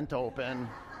had the vent open.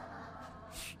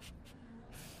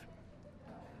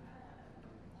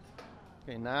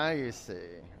 Okay, now you see.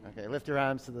 Okay, lift your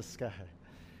arms to the sky.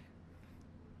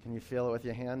 Can you feel it with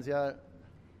your hands yet?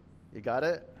 You got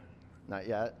it? Not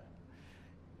yet.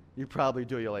 You probably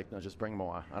do. You're like, no, just bring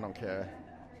more. I don't care.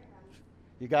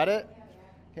 You got it?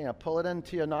 Okay, now pull it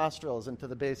into your nostrils, into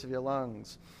the base of your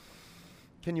lungs.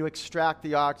 Can you extract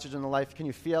the oxygen, the life? Can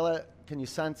you feel it? Can you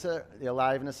sense it? The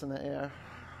aliveness in the air?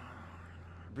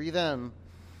 Breathe in.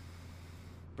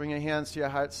 Bring your hands to your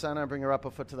heart center. Bring your upper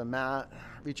foot to the mat.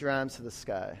 Reach your arms to the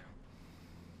sky.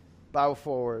 Bow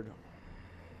forward.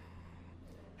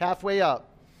 Halfway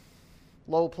up.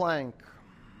 Low plank.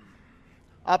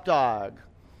 Up dog.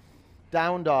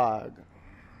 Down dog.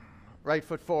 Right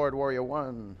foot forward, warrior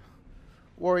 1.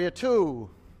 Warrior 2.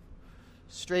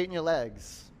 Straighten your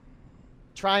legs.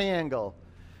 Triangle.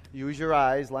 Use your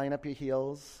eyes. Line up your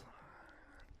heels.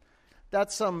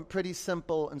 That's some pretty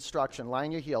simple instruction.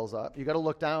 Line your heels up. You got to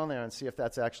look down there and see if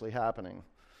that's actually happening.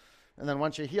 And then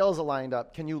once your heels are lined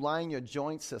up, can you line your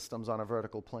joint systems on a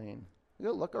vertical plane? You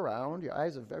got to look around. Your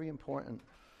eyes are very important.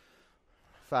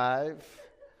 5.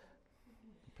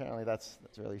 Apparently that's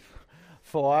really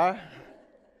 4.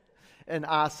 And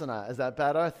asana. Is that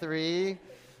better? 3.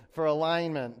 For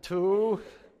alignment. 2.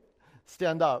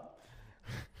 Stand up.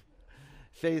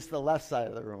 Face the left side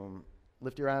of the room.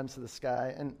 Lift your arms to the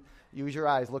sky and use your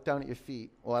eyes. Look down at your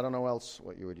feet. Well, I don't know else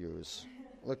what you would use.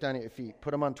 Look down at your feet.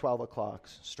 Put them on 12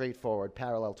 o'clocks, straight forward,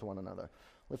 parallel to one another.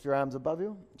 Lift your arms above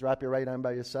you. Drop your right arm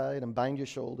by your side and bind your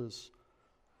shoulders.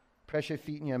 Press your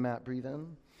feet in your mat. Breathe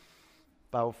in.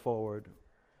 Bow forward.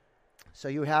 So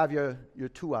you have your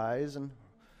 2 eyes, and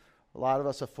a lot of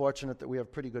us are fortunate that we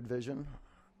have pretty good vision.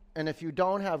 And if you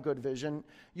don't have good vision,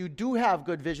 you do have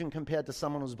good vision compared to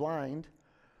someone who's blind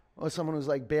or someone who's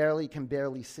like can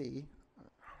barely see.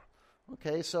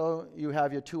 Okay, so you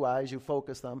have your 2 eyes, you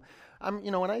focus them.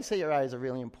 When I say your eyes are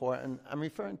really important, I'm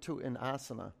referring to in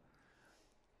asana.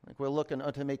 Like we're looking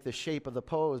to make the shape of the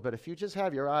pose, but if you just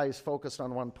have your eyes focused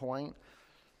on one point,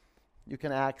 you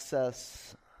can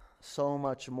access so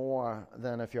much more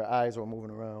than if your eyes were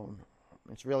moving around.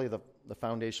 It's really the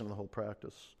foundation of the whole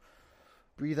practice.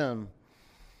 Breathe in.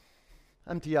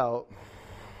 Empty out.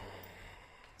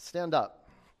 Stand up.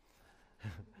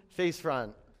 Face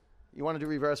front. You want to do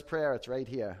reverse prayer, it's right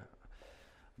here.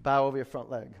 Bow over your front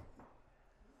leg.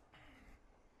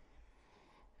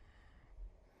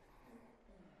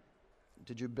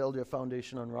 Did you build your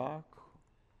foundation on rock?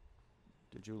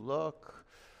 Did you look?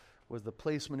 Was the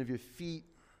placement of your feet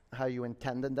how you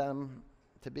intended them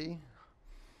to be?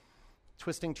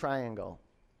 Twisting triangle.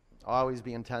 Always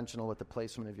be intentional with the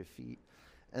placement of your feet.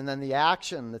 And then the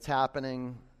action that's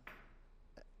happening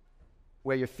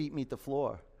where your feet meet the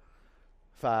floor.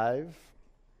 5.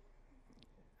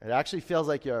 It actually feels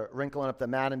like you're wrinkling up the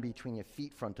mat in between your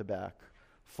feet front to back.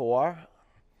 4.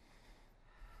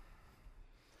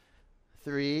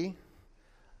 3.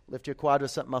 Lift your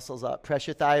quadricep muscles up. Press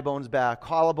your thigh bones back.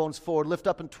 Collarbones forward. Lift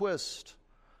up and twist.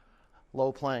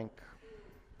 Low plank.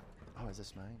 Oh, is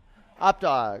this mine? Up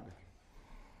dog.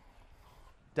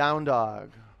 Down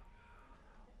dog.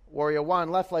 Warrior 1,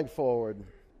 left leg forward.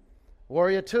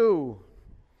 Warrior 2,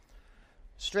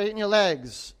 straighten your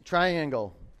legs,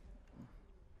 triangle.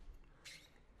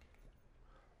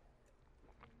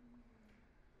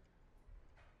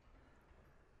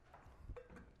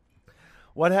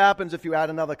 What happens if you add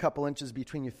another couple inches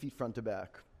between your feet front to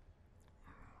back?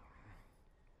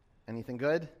 Anything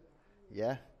good?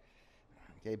 Yeah?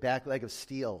 Okay, back leg of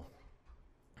steel.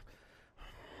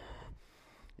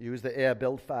 Use the air,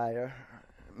 build fire.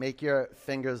 Make your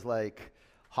fingers like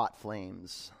hot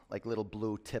flames, like little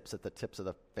blue tips at the tips of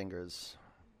the fingers.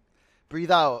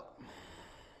 Breathe out.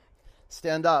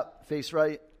 Stand up, face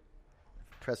right.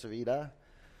 Pressa Vida.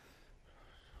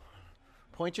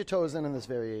 Point your toes in this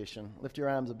variation. Lift your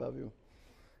arms above you.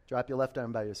 Drop your left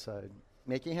arm by your side.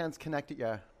 Make your hands connect at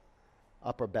your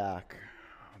upper back.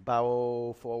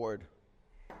 Bow forward.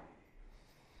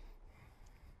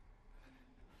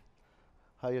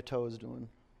 How your toes doing?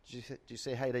 Did you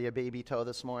say hi to your baby toe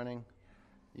this morning?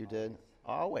 You did?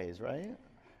 Always, right?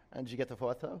 And did you get the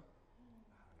fourth toe?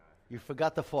 You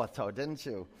forgot the fourth toe, didn't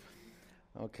you?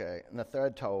 Okay. And the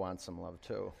third toe wants some love,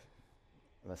 too.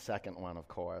 The second one, of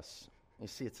course. You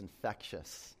see it's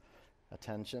infectious.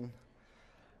 Attention.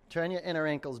 Turn your inner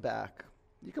ankles back.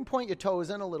 You can point your toes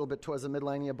in a little bit towards the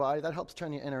midline of your body. That helps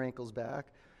turn your inner ankles back.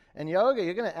 In yoga,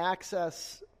 you're going to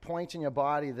access points in your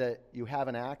body that you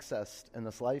haven't accessed in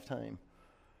this lifetime.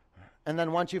 And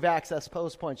then once you've accessed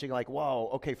those points, you're like,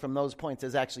 whoa, okay, from those points,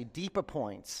 there's actually deeper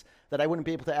points that I wouldn't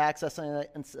be able to access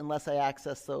unless I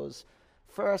access those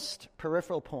first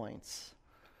peripheral points.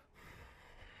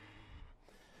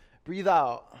 Breathe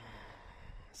out.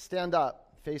 Stand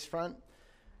up, face front,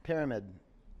 pyramid.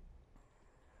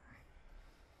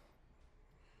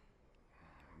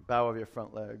 Bow of your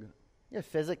front leg. Yeah,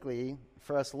 physically,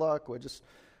 first look, we're just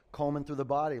combing through the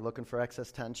body, looking for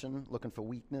excess tension, looking for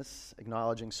weakness,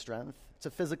 acknowledging strength. It's a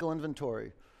physical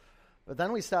inventory. But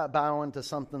then we start bowing to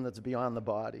something that's beyond the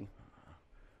body.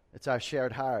 It's our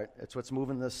shared heart. It's what's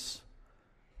moving this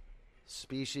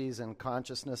species and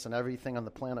consciousness and everything on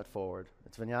the planet forward.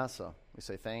 It's vinyasa. We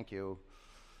say thank you.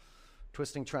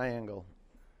 Twisting triangle.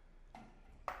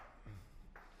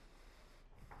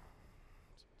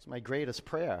 It's my greatest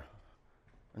prayer.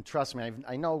 And trust me,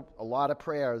 I know a lot of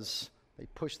prayers, they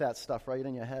push that stuff right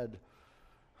in your head.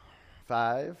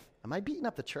 5. Am I beating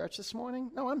up the church this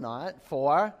morning? No, I'm not.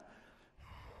 4.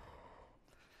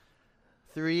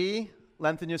 3.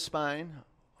 Lengthen your spine.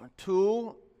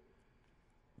 2.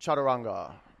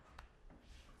 Chaturanga.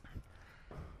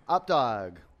 Up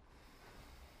dog.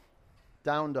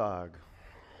 Down dog.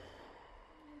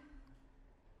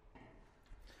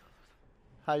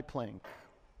 High plank.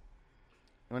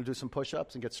 You want to do some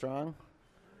push-ups and get strong?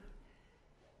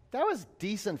 That was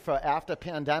decent for after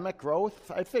pandemic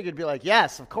growth. I figured it'd be like,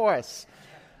 yes, of course.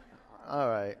 All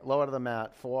right, lower to the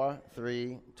mat. 4,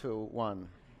 3, 2, 1.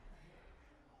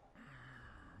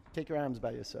 Take your arms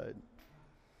by your side.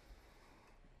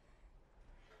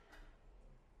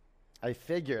 I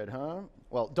figured, huh?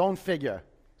 Well, don't figure.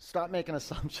 Stop making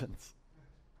assumptions.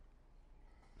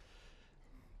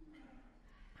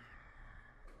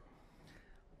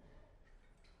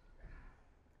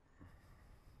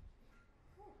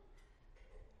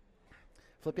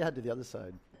 Flip your head to the other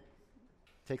side.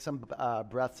 Take some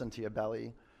breaths into your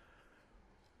belly.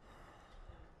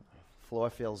 Floor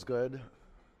feels good.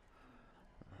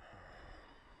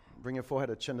 Bring your forehead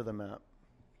or chin to the mat.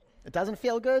 It doesn't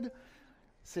feel good?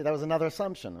 See, that was another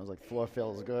assumption. I was like, floor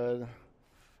feels good.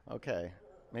 Okay,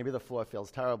 maybe the floor feels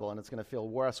terrible, and it's going to feel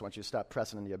worse once you stop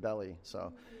pressing into your belly.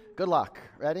 So, good luck.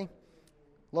 Ready?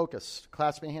 Locust.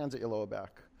 Clasp your hands at your lower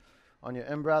back. On your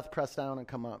in-breath, press down and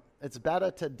come up. It's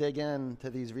better to dig in to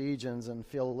these regions and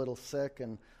feel a little sick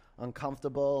and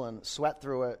uncomfortable and sweat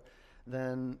through it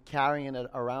than carrying it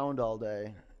around all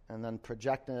day and then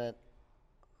projecting it.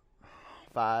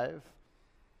 5,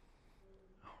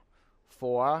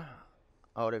 4,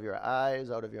 out of your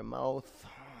eyes, out of your mouth.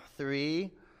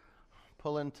 3,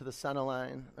 pull into the center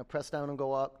line. Now press down and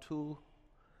go up. 2,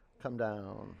 come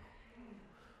down.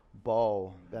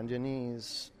 Bow, bend your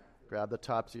knees. Grab the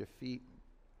tops of your feet.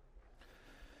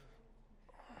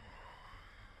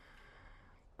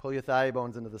 Pull your thigh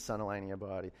bones into the center line of your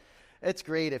body. It's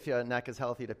great if your neck is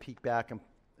healthy to peek back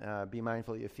and be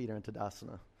mindful that your feet are in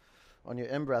Tadasana. On your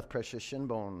in-breath, press your shin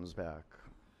bones back.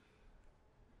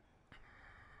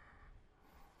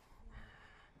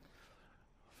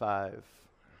 5,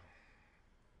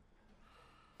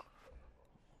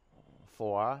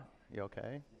 4, you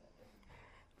okay?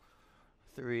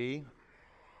 3,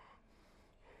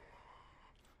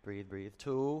 breathe.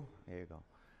 2, there you go.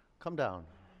 Come down,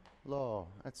 low,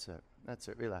 that's it. That's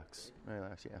it. Relax.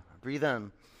 Relax, yeah. Breathe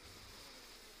in.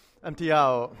 Empty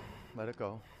out. Let it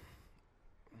go.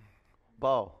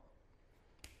 Bow.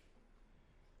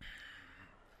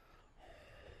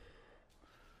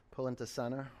 Pull into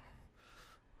center.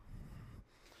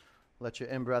 Let your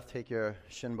in-breath take your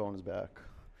shin bones back.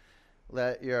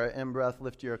 Let your in-breath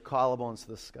lift your collarbones to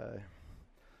the sky.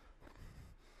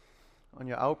 On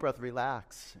your out-breath,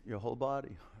 relax your whole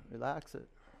body. Relax it.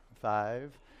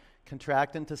 5.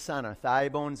 Contract into center. Thigh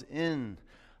bones in.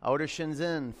 Outer shins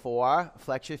in. 4.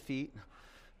 Flex your feet.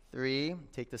 3.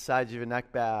 Take the sides of your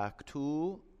neck back.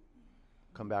 2.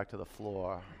 Come back to the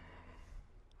floor.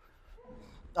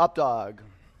 Up dog.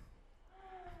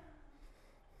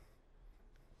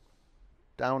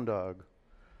 Down dog.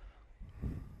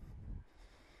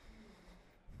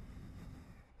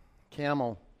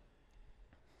 Camel.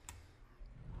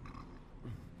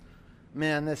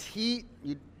 Man, this heat,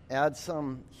 you add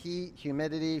some heat,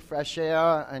 humidity, fresh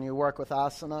air, and you work with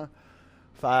asana.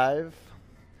 5.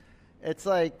 It's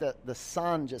like the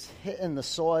sun just hitting the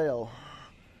soil.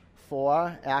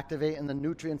 4. Activating the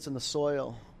nutrients in the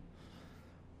soil.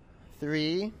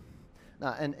 3.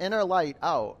 Now, an inner light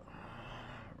out.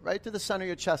 Right to the center of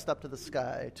your chest, up to the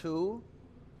sky. 2.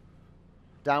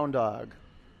 Down dog.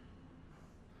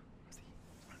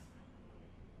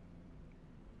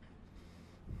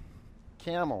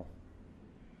 Camel.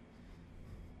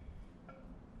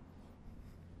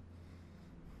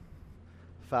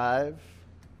 5.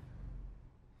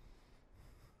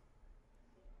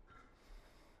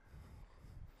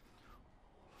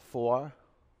 4.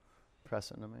 Press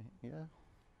into me. Yeah.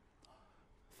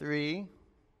 3.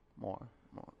 More.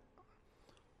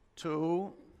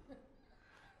 2.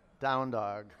 Down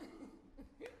dog.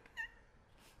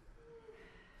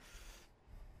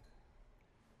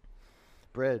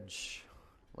 Bridge.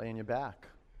 Lay on your back.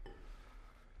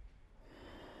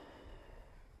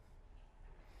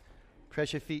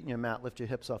 Press your feet in your mat. Lift your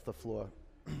hips off the floor.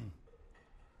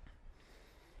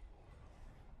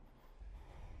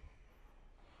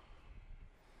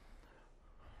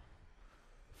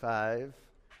 5.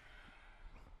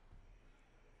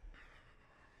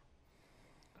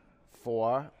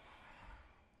 4.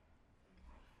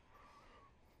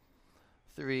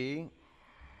 3.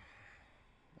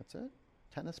 That's it.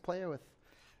 Tennis player with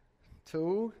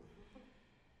 2.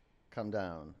 Come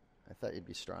down. I thought you'd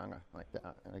be stronger like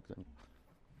that.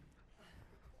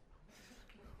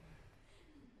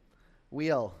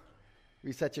 Wheel.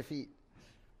 Reset your feet.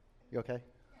 You okay?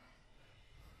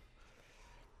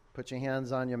 Put your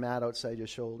hands on your mat outside your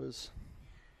shoulders.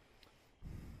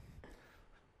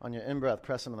 On your in-breath,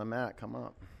 press into the mat. Come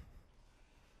up.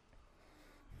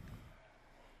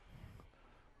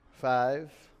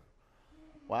 5.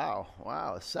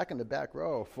 Wow. Second to back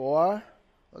row. 4.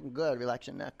 Looking good. Relax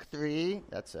your neck. 3.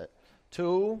 That's it.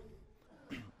 2.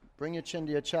 Bring your chin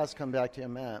to your chest. Come back to your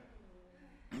mat.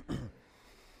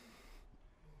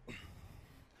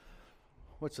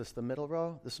 What's this, the middle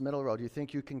row? This middle row, do you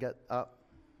think you can get up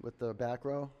with the back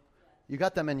row? You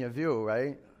got them in your view,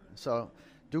 right? So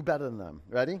do better than them.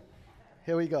 Ready?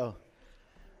 Here we go.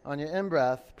 On your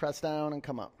in-breath, press down and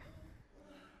come up.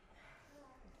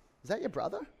 Is that your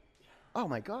brother? Oh,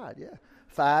 my God, yeah.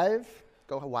 5.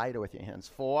 Go wider with your hands.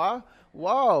 4.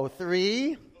 Whoa.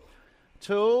 3.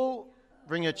 2.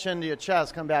 Bring your chin to your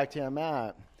chest. Come back to your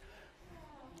mat.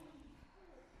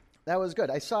 That was good.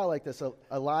 I saw like this,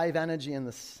 a live energy in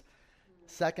the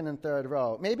second and third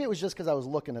row. Maybe it was just because I was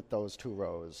looking at those 2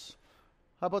 rows.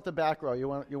 How about the back row? You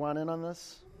want in on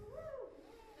this?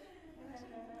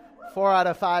 4 out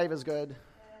of 5 is good.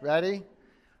 Ready?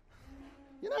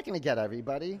 You're not going to get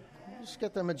everybody. Just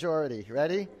get the majority.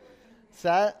 Ready?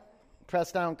 Set.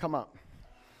 Press down. Come up.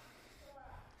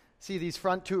 See these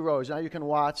front 2 rows. Now you can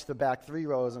watch the back 3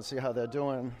 rows and see how they're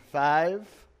doing. 5,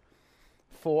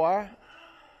 4,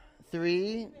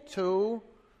 3, 2.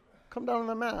 Come down on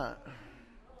the mat.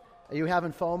 Are you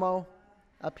having FOMO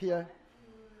up here?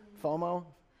 FOMO?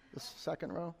 This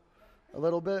second row? A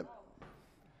little bit?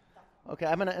 Okay,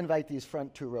 I'm going to invite these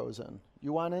front 2 rows in.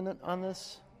 You want in on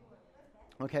this?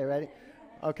 Okay, ready?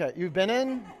 Okay, you've been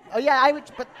in? Oh, yeah,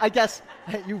 but I guess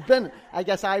you've been. I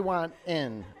guess I want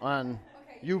in on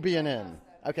you being in.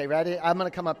 Okay, ready? I'm going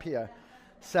to come up here.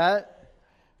 Set,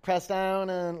 press down,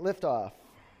 and lift off.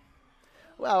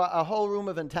 Well, a whole room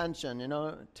of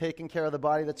intention, taking care of the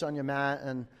body that's on your mat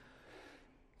and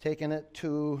taking it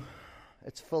to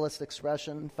its fullest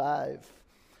expression. 5,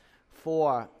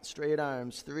 4, straight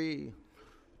arms. 3,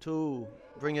 2,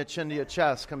 bring your chin to your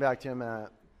chest. Come back to your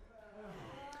mat.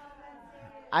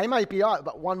 I might be off,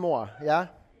 but one more, yeah?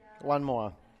 One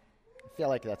more. I feel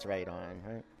like that's right on,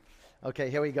 right? Okay,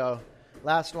 here we go.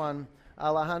 Last one.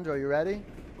 Alejandro, you ready?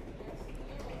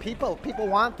 People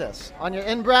want this. On your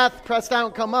in-breath, press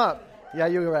down, come up. Yeah,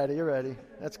 you're ready.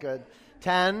 That's good.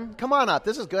 10. Come on up.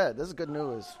 This is good. This is good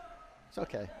news. It's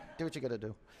okay. Do what you got to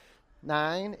do.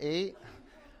 9, 8.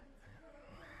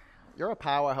 You're a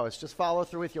powerhouse. Just follow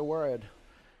through with your word.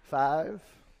 5,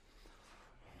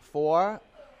 4,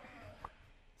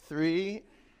 3,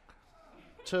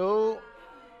 2.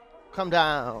 Come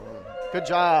down. Good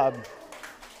job.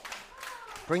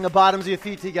 Bring the bottoms of your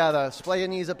feet together. Splay your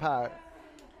knees apart.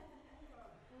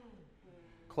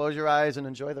 Close your eyes and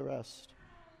enjoy the rest.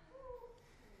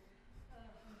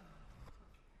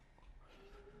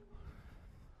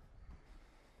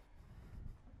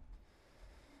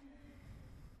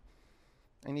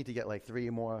 I need to get like 3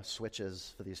 more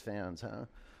switches for these fans, huh?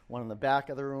 One in the back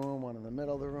of the room, one in the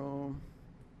middle of the room.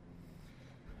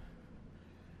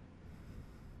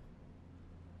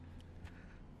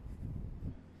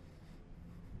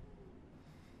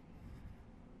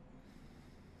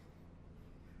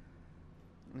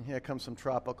 And here comes some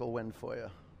tropical wind for you.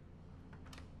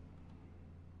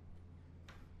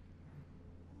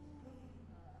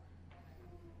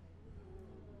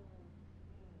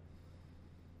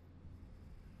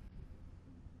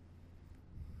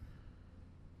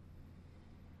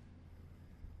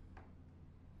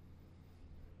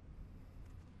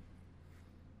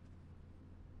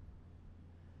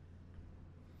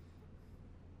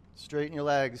 Straighten your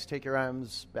legs, take your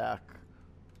arms back.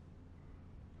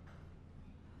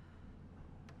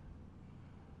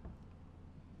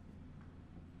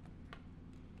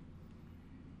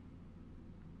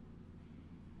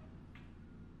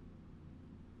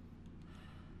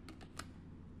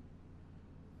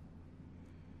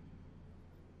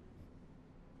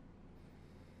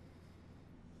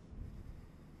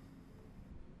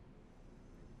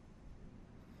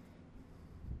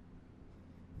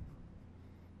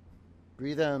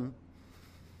 Breathe in.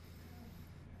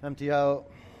 Empty out.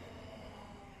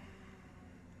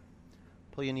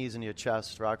 Pull your knees into your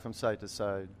chest. Rock from side to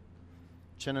side.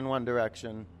 Chin in one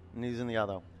direction, knees in the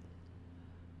other.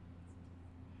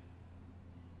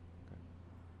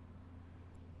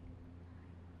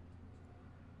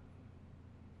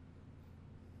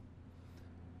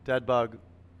 Dead bug.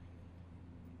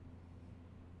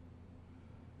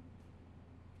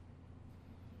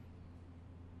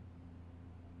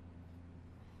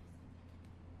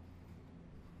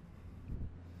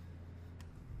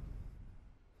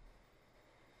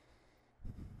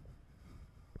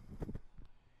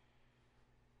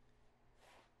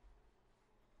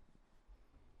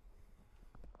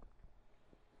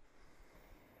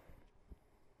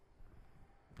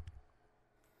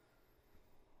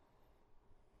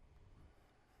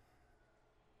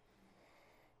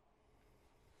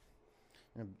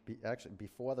 Actually,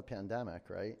 before the pandemic,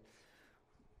 right?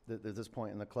 There's this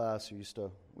point in the class we used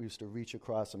to reach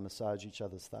across and massage each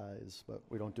other's thighs, but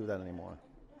we don't do that anymore.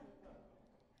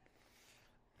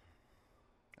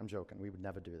 I'm joking. We would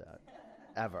never do that,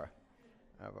 ever.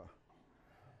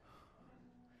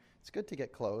 It's good to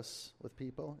get close with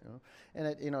people, and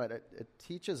it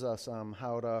teaches us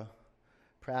how to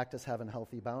practice having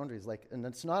healthy boundaries. And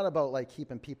it's not about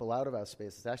keeping people out of our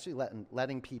space. It's actually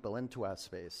letting people into our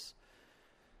space.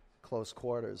 Close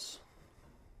quarters.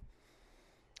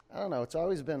 I don't know. It's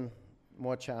always been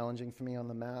more challenging for me on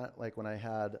the mat, like when I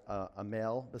had a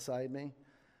male beside me.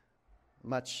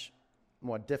 Much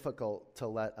more difficult to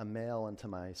let a male into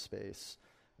my space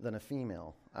than a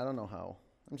female. I don't know how.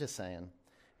 I'm just saying.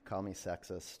 Call me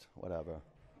sexist, whatever.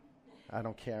 I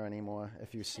don't care anymore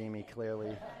if you see me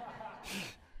clearly.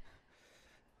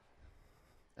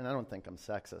 And I don't think I'm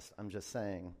sexist. I'm just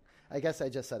saying. I guess I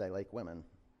just said I like women,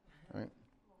 right?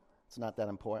 It's not that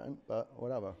important, but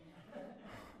whatever.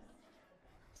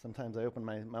 Sometimes I open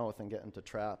my mouth and get into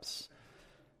traps.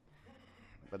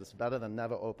 But it's better than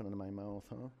never opening my mouth,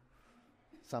 huh?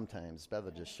 Sometimes. Better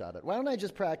just shut it. Why don't I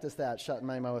just practice that, shutting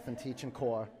my mouth and teaching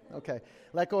core? Okay.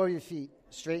 Let go of your feet.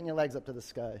 Straighten your legs up to the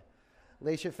sky.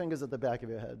 Lace your fingers at the back of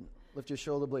your head. Lift your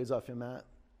shoulder blades off your mat.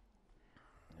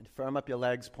 And firm up your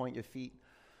legs, point your feet.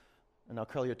 And now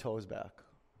curl your toes back.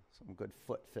 Some good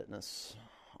foot fitness.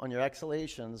 On your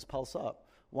exhalations, pulse up.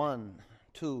 1,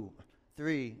 2,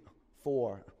 3,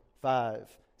 4,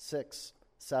 5, 6,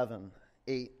 7,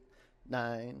 8,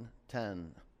 9,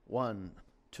 10. 1,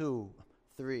 2,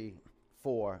 3,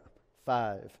 4,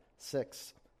 5,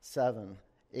 6, 7,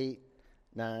 8,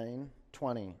 9,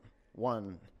 20.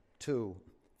 1, 2,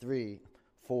 3,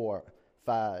 4,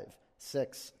 5,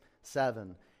 6,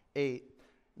 7, 8,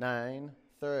 9,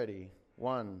 30.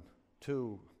 1,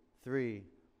 2, 3,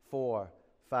 4,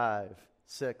 5,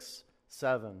 6,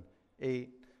 7, 8,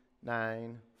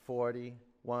 9, 40,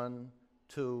 1,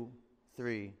 2,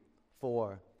 3,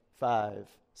 4, 5,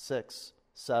 6,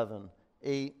 7,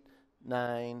 8,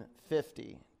 9,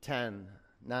 50, 10,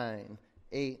 9,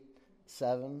 8,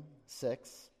 7,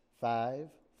 6, 5,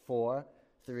 4,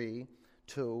 3,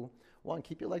 2, 1.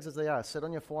 Keep your legs as they are. Sit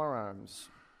on your forearms.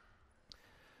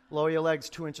 Lower your legs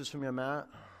 2 inches from your mat.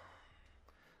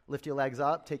 Lift your legs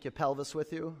up. Take your pelvis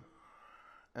with you.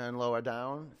 And lower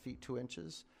down, feet 2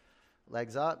 inches.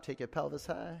 Legs up, take your pelvis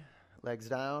high. Legs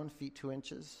down, feet 2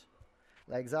 inches.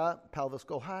 Legs up, pelvis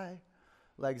go high.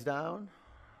 Legs down,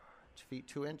 feet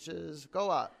 2 inches. Go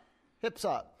up, hips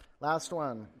up. Last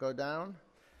one, go down,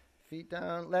 feet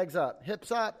down, legs up.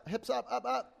 Hips up, up,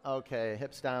 up. Okay,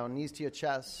 hips down, knees to your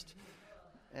chest.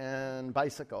 And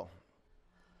bicycle.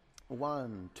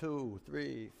 1, 2,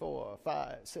 3, 4,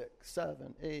 5, 6,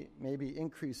 7, 8. Maybe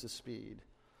increase the speed.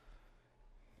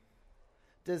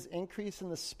 Does increase in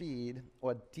the speed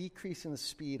or decrease in the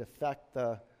speed affect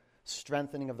the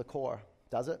strengthening of the core?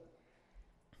 Does it?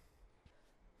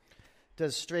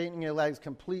 Does straightening your legs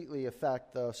completely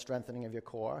affect the strengthening of your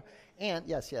core? And,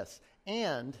 yes.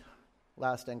 And,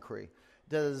 last inquiry,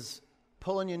 does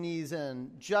pulling your knees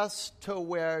in just to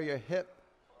where your hip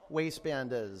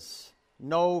waistband is,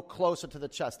 no closer to the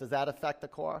chest, does that affect the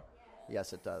core?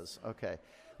 Yes, it does. Okay.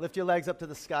 Lift your legs up to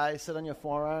the sky, sit on your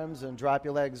forearms, and drop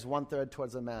your legs 1/3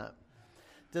 towards the mat.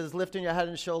 Does lifting your head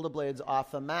and shoulder blades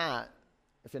off the mat,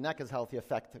 if your neck is healthy,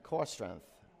 affect the core strength?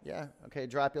 Yeah? Okay,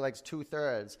 drop your legs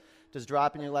 2/3. Does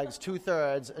dropping your legs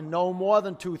 2/3, and no more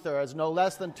than 2/3, no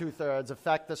less than 2/3,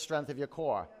 affect the strength of your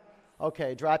core?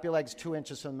 Okay, drop your legs 2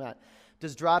 inches from the mat.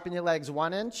 Does dropping your legs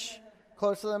 1 inch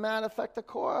close to the mat affect the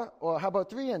core? Or how about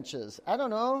 3 inches? I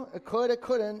don't know. It could, it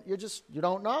couldn't. You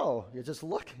don't know. You're just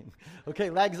looking.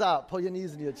 Okay, legs up. Pull your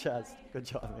knees into your chest. Good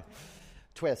job, man.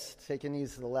 Twist. Take your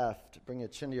knees to the left. Bring your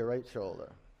chin to your right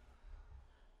shoulder.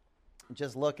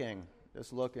 Just looking.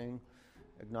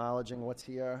 Acknowledging what's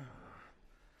here,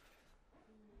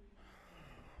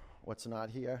 what's not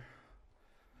here.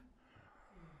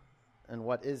 And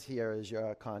what is here is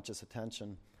your conscious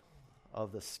attention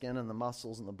of the skin and the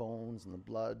muscles and the bones and the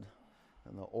blood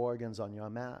and the organs on your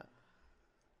mat.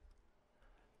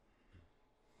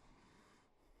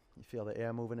 You feel the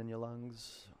air moving in your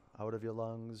lungs, out of your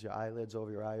lungs, your eyelids over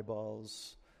your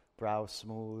eyeballs, brow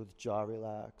smooth, jaw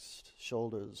relaxed,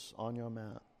 shoulders on your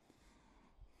mat.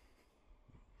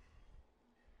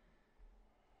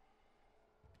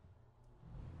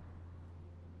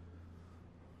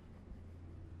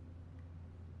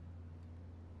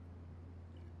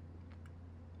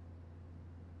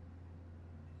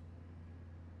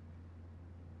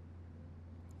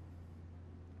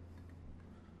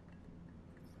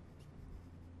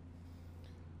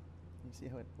 See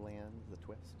how it lands, the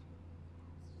twist?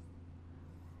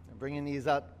 And bring your knees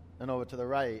up and over to the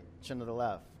right, chin to the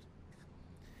left.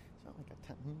 It's not like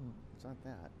it's not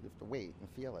that. You have to wait and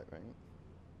feel it, right?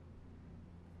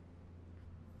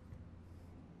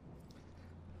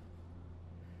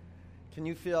 Can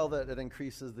you feel that it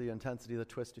increases the intensity of the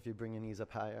twist if you bring your knees up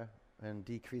higher and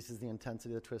decreases the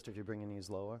intensity of the twist if you bring your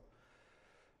knees lower?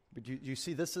 But you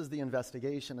see, this is the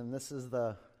investigation, and this is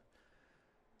the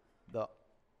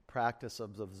practice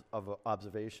of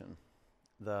observation.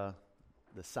 The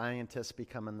scientist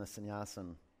becoming the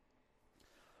sannyasin.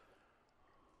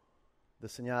 The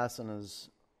sannyasin is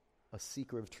a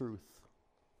seeker of truth.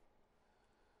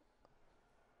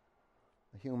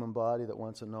 A human body that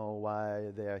wants to know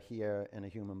why they are here in a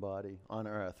human body on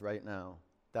earth right now.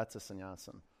 That's a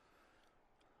sannyasin.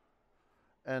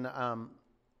 And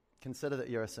consider that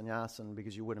you're a sannyasin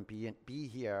because you wouldn't be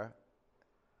here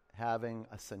having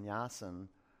a sannyasin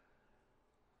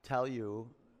tell you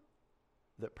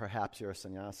that perhaps you're a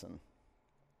sannyasin.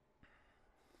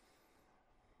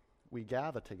 We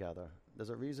gather together. There's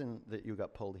a reason that you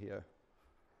got pulled here.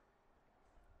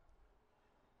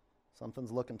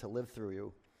 Something's looking to live through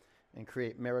you and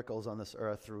create miracles on this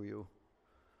earth through you.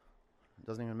 It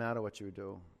doesn't even matter what you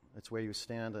do. It's where you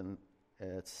stand, and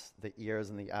it's the ears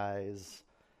and the eyes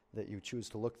that you choose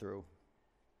to look through.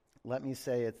 Let me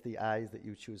say it's the eyes that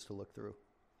you choose to look through.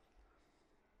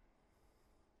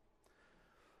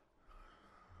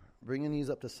 Bring your knees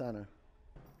up to center.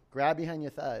 Grab behind your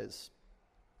thighs.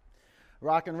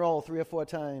 Rock and roll 3 or 4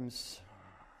 times.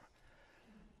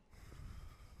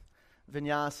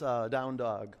 Vinyasa, down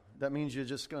dog. That means you're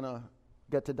just going to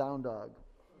get to down dog.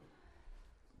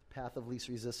 Path of least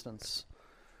resistance.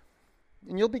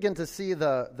 And you'll begin to see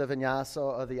the vinyasa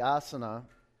or the asana,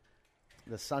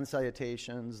 the sun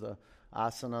salutations, the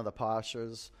asana, the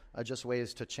postures, are just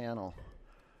ways to channel.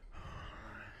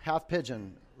 Half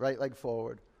pigeon, right leg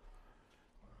forward.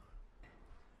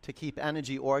 to keep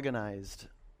energy organized.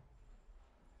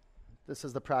 This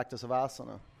is the practice of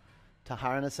asana, to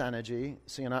harness energy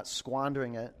so you're not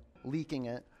squandering it, leaking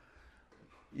it.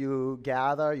 You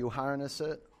gather, you harness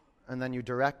it, and then you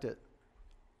direct it.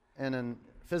 And in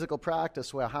physical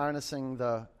practice, we're harnessing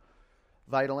the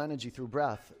vital energy through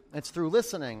breath. It's through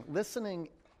listening. Listening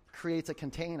creates a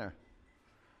container.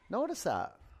 Notice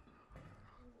that.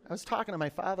 I was talking to my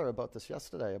father about this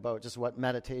yesterday, about just what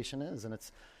meditation is, and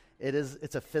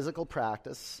it's a physical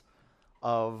practice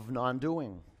of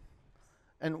non-doing.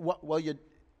 And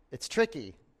it's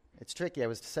tricky. It's tricky. I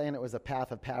was saying it was a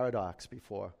path of paradox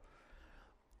before.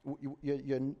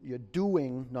 You're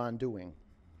doing non-doing.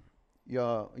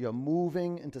 You're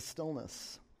moving into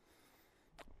stillness.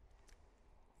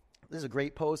 This is a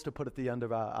great pose to put at the end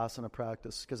of our asana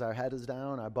practice because our head is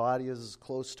down, our body is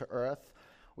close to earth.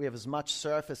 We have as much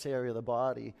surface area of the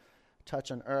body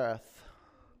touching earth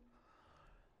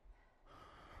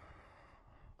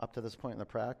up to this point in the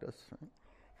practice. Right?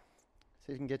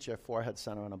 So you can get your forehead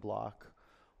center on a block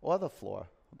or the floor.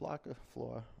 A block of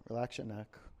floor. Relax your neck.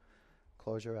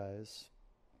 Close your eyes.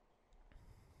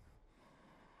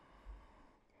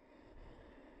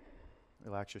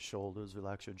 Relax your shoulders.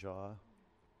 Relax your jaw.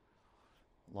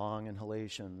 Long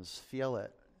inhalations. Feel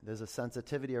it. There's a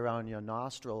sensitivity around your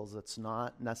nostrils that's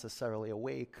not necessarily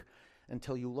awake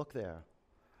until you look there.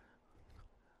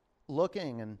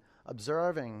 Looking and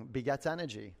observing begets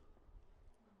energy.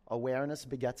 Awareness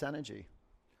begets energy.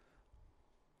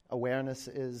 Awareness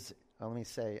is,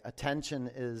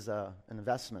 attention is an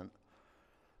investment.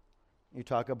 You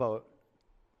talk about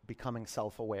becoming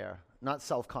self-aware, not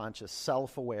self-conscious,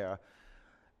 self-aware.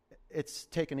 It's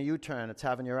taking a U-turn. It's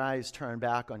having your eyes turn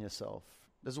back on yourself.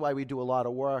 This is why we do a lot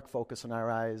of work, focusing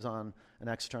our eyes on an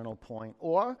external point.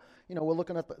 Or, we're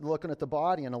looking at the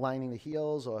body and aligning the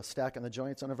heels or stacking the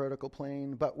joints on a vertical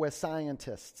plane. But we're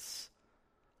scientists.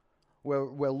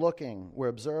 We're looking. We're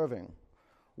observing.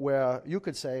 You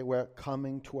could say we're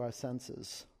coming to our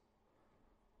senses.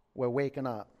 We're waking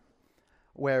up.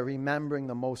 We're remembering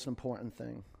the most important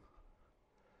thing.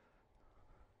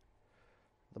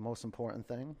 The most important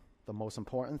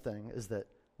thing is that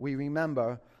we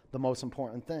remember the most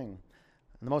important thing.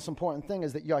 And the most important thing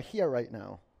is that you're here right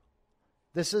now.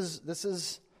 This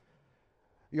is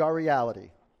your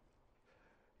reality.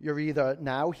 You're either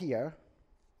now here,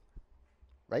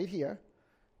 right here.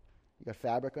 You got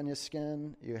fabric on your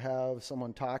skin. You have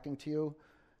someone talking to you.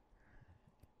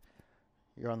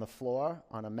 You're on the floor,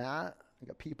 on a mat. You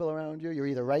got people around you. You're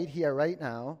either right here, right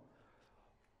now,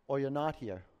 or you're not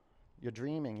here. You're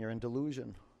dreaming. You're in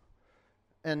delusion.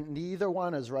 And neither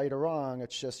one is right or wrong.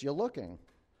 It's just you're looking.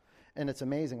 And it's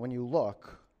amazing. When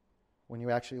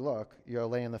you actually look, you're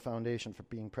laying the foundation for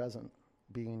being present,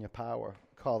 being in your power.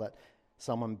 Call that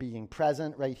someone being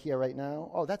present right here, right now.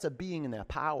 Oh, that's a being in their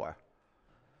power.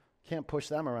 Can't push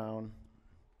them around.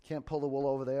 Can't pull the wool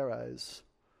over their eyes.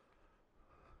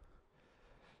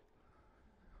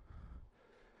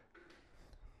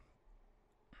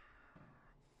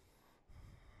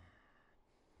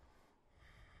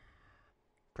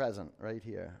 Present, right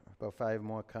here. About 5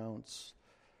 more counts.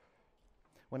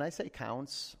 When I say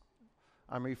counts,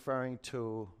 I'm referring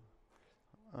to,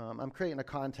 I'm creating a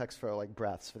context for like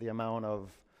breaths, for the amount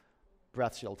of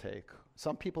breaths you'll take.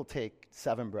 Some people take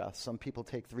 7 breaths. Some people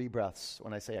take 3 breaths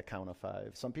when I say a count of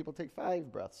 5. Some people take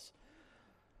 5 breaths.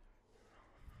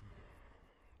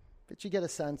 But you get a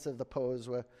sense of the pose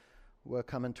where we're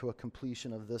coming to a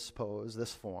completion of this pose,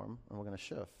 this form, and we're going to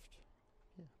shift.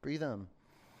 Yeah. Breathe in.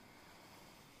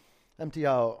 Empty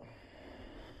out.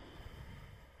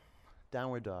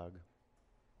 Downward dog.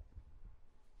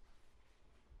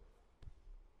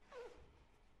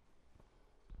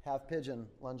 Half pigeon.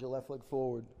 Lunge your left leg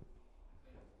forward.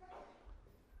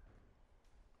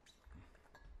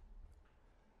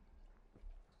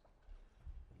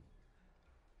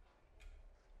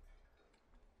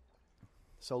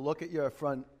 So look at your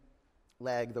front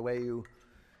leg, the way you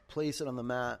place it on the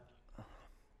mat.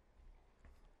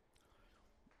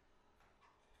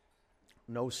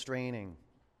 No straining.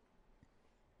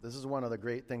 This is one of the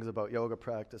great things about yoga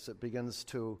practice.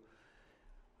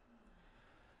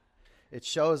 It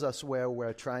shows us where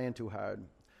we're trying too hard,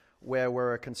 where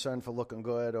we're concerned for looking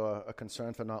good or a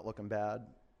concern for not looking bad.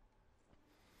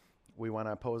 We want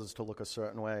our poses to look a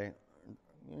certain way.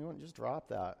 Just drop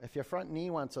that. If your front knee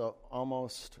wants to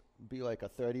almost be like a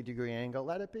 30-degree angle,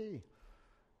 let it be.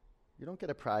 You don't get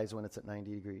a prize when it's at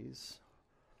 90 degrees.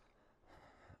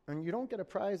 And you don't get a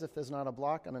prize if there's not a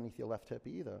block underneath your left hip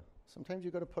either. Sometimes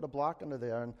you've got to put a block under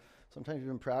there, and sometimes you've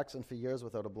been practicing for years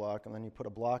without a block, and then you put a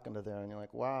block under there, and you're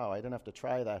like, wow, I didn't have to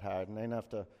try that hard, and I didn't have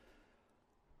to...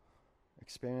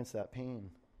 Experience that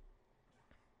pain.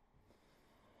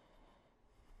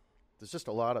 There's just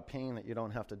a lot of pain that you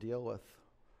don't have to deal with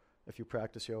if you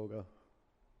practice yoga.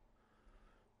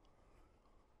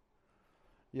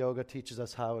 Yoga teaches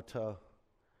us how to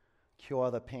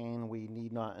cure the pain we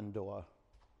need not endure.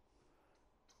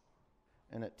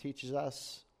 And it teaches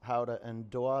us how to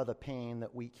endure the pain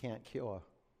that we can't cure.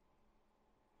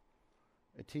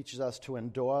 It teaches us to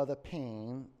endure the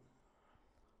pain,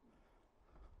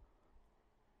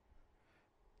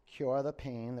 cure the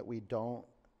pain that we don't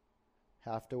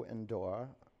have to endure,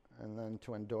 and then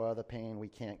to endure the pain we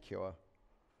can't cure.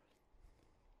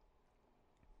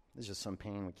 There's just some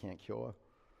pain we can't cure.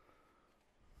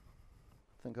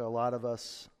 I think a lot of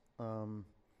us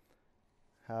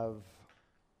have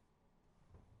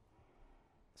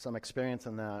some experience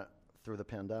in that through the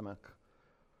pandemic.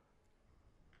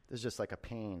 There's just like a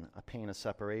pain of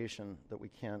separation that we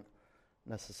can't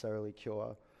necessarily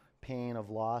cure, pain of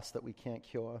loss that we can't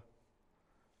cure.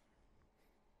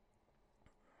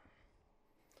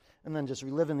 And then just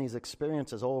reliving these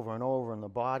experiences over and over in the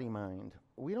body-mind.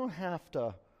 We don't have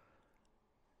to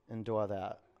endure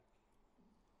that.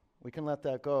 We can let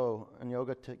that go, and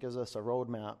yoga gives us a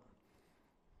roadmap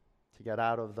to get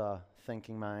out of the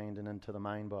thinking mind and into the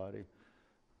mind-body. It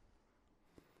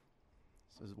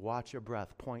says, watch your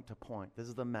breath, point to point. This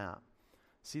is the map.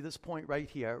 See this point right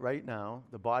here, right now,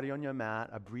 the body on your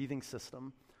mat, a breathing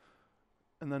system,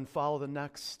 and then follow the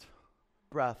next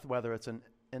breath, whether it's an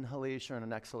inhalation and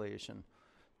an exhalation,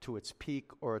 to its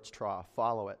peak or its trough.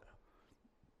 Follow it.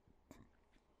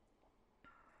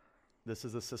 This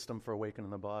is a system for awakening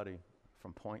the body,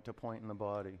 from point to point in the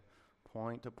body,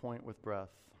 point to point with breath.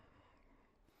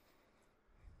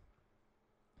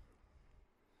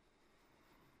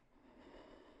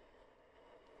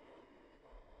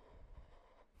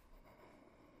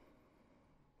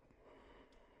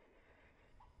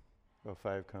 Go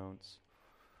 5 counts.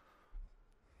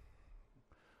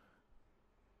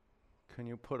 Can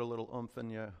you put a little oomph in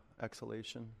your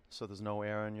exhalation so there's no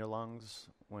air in your lungs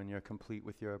when you're complete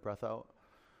with your breath out?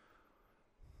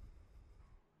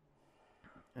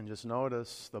 And just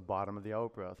notice the bottom of the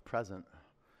out-breath, present.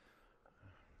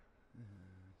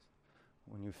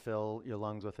 When you fill your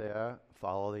lungs with air,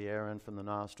 follow the air in from the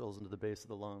nostrils into the base of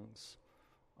the lungs,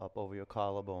 up over your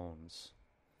collarbones.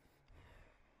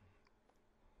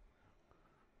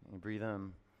 You breathe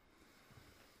in.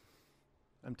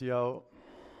 Empty out.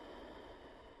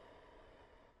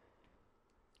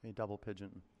 A double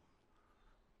pigeon.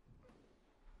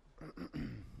 If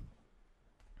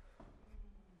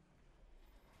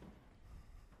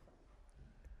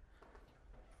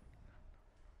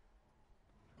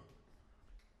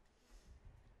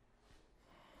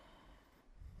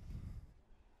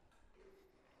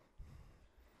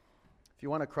you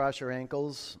want to cross your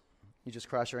ankles, you just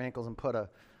cross your ankles and put a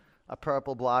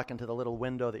purple block into the little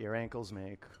window that your ankles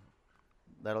make.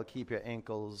 That'll keep your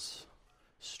ankles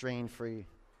strain-free.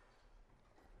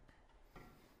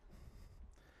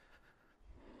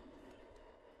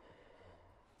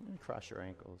 And cross your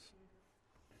ankles.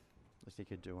 Just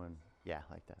like you're doing,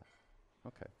 like that.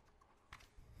 Okay.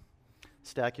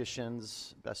 Stack your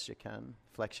shins best you can.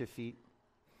 Flex your feet.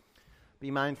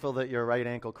 Be mindful that your right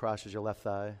ankle crosses your left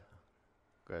thigh.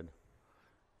 Good.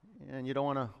 And you don't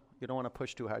want to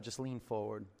push too hard. Just lean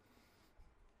forward.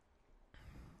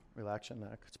 Relax your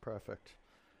neck. It's perfect.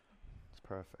 It's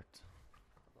perfect.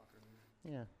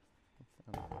 Yeah.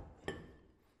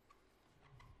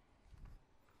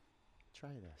 Try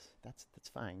this. That's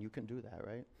fine. You can do that,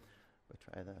 right? But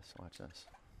try this. Watch this.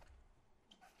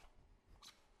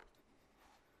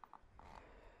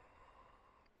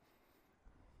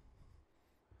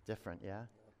 Different, yeah?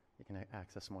 You can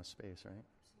access more space, right?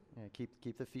 Yeah,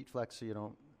 keep the feet flexed so you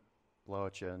don't blow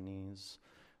out your knees.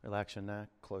 Relax your neck.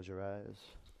 Close your eyes.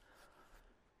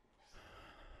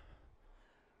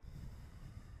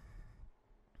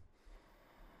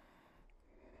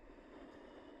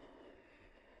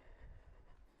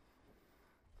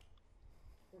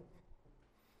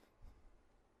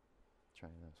 Try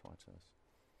this. Watch this.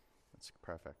 That's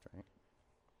perfect, right?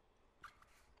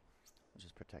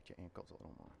 Just protect your ankles a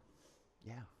little more.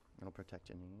 Yeah, it'll protect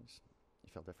your knees. You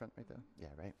feel different right there? Yeah,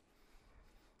 right?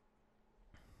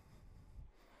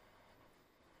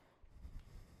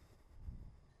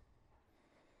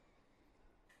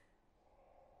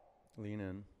 Lean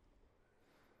in.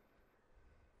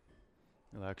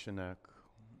 Relax your neck.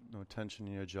 No tension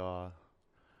in your jaw.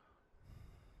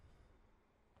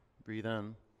 Breathe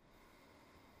in.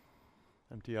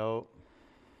 Empty out.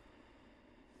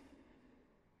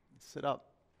 Sit up.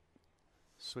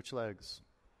 Switch legs.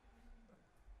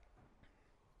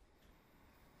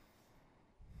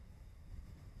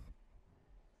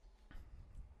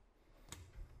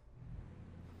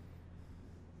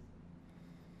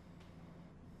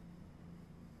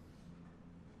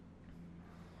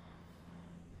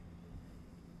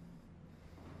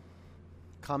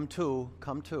 Come to,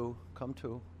 come to, come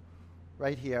to.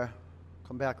 Right here.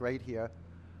 Come back right here.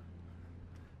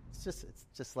 It's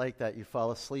just like that. You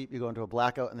fall asleep, you go into a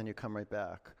blackout, and then you come right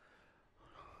back.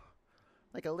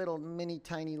 Like a little mini,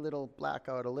 tiny little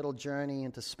blackout, a little journey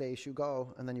into space. You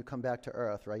go, and then you come back to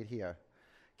Earth right here.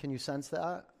 Can you sense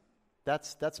that?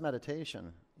 That's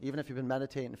meditation. Even if you've been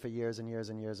meditating for years and years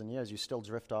and years and years, you still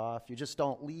drift off. You just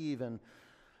don't leave and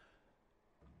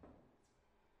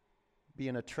be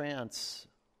in a trance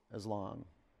as long.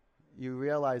 You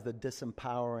realize the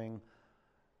disempowering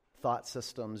thought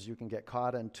systems you can get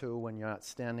caught into when you're not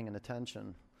standing in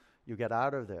attention. You get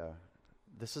out of there.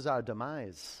 This is our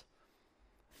demise.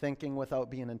 Thinking without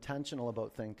being intentional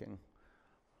about thinking.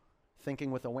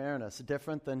 Thinking with awareness.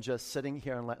 Different than just sitting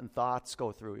here and letting thoughts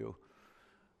go through you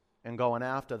and going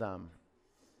after them.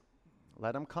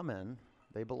 Let them come in.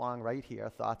 They belong right here.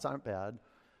 Thoughts aren't bad.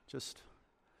 Just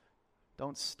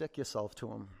don't stick yourself to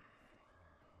them.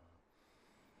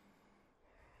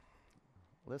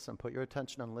 Listen, put your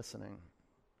attention on listening.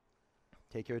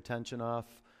 Take your attention off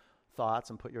thoughts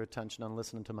and put your attention on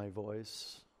listening to my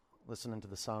voice, listening to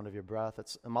the sound of your breath.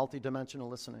 It's a multidimensional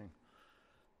listening.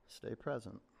 Stay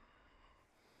present.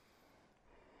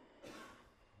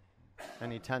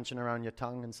 Any tension around your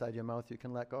tongue inside your mouth you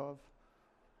can let go of?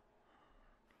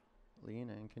 Lean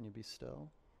in. Can you be still?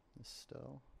 Just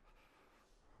still.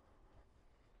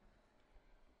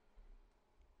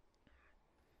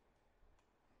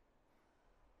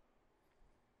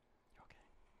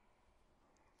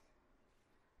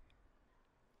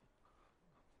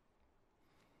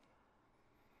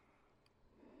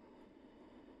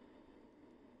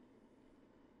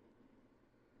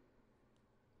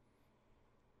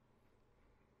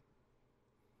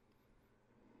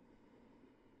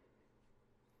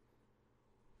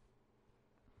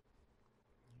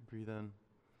 Breathe in.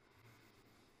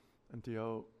 Empty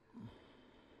out.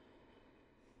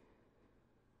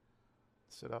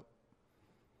 Sit up.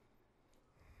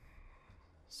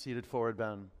 Seated forward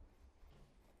bend.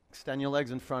 Extend your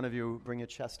legs in front of you. Bring your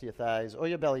chest to your thighs or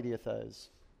your belly to your thighs.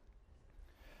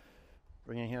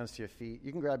 Bring your hands to your feet.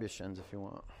 You can grab your shins if you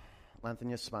want. Lengthen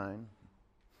your spine.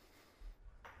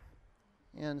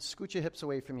 And scoot your hips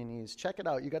away from your knees. Check it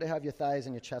out. You got to have your thighs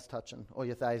and your chest touching, or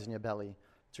your thighs and your belly.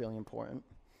 It's really important.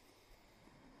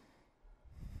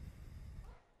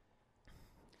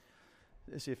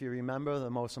 See if you remember the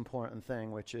most important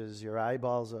thing, which is your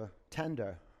eyeballs are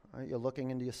tender. Right? You're looking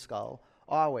into your skull.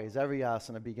 Always, every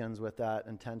asana begins with that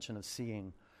intention of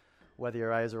seeing. Whether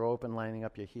your eyes are open, lining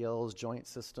up your heels, joint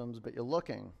systems, but you're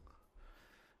looking.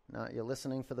 Now you're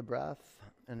listening for the breath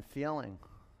and feeling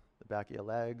the back of your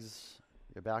legs,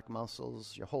 your back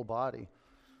muscles, your whole body.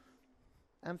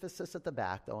 Emphasis at the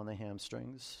back, though, on the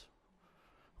hamstrings.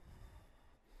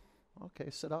 Okay,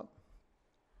 sit up.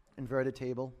 Inverted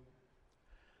table.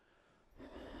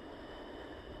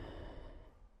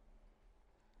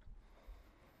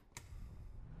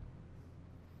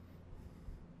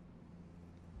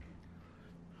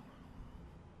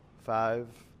 Five,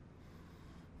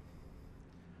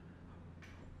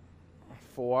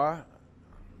 4,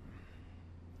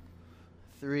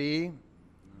 3,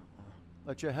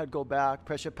 let your head go back,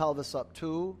 press your pelvis up,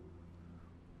 2,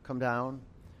 come down.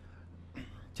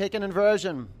 Take an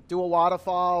inversion, do a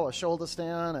waterfall, a shoulder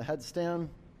stand, a headstand.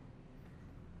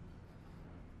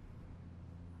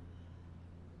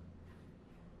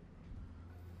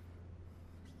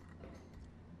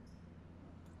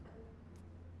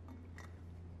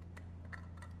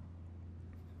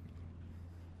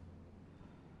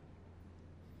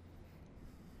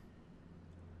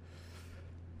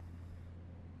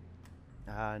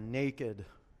 Naked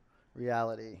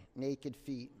reality, naked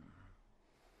feet.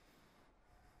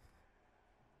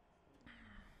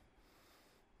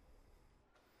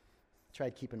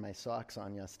 Tried keeping my socks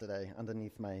on yesterday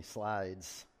underneath my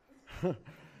slides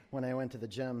when I went to the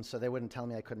gym, so they wouldn't tell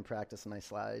me I couldn't practice my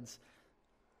slides.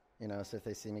 You know, so if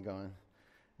they see me going,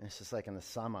 and it's just like in the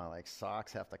summer, like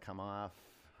socks have to come off,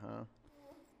 huh?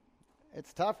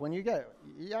 It's tough when you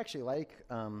actually like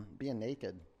being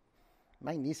naked.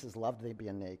 My nieces loved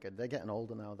being naked. They're getting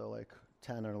older now. They're like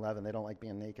 10 or 11. They don't like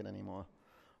being naked anymore.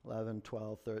 11,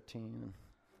 12, 13.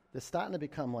 They're starting to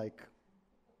become like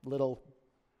little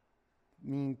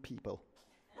mean people.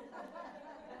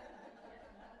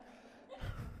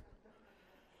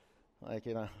 Like,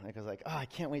 you know, like I was like, oh, I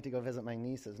can't wait to go visit my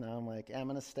nieces. Now I'm like, I'm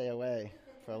going to stay away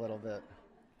for a little bit.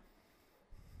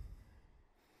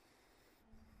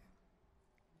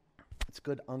 It's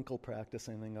good uncle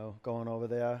practicing, they go, going over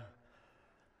there.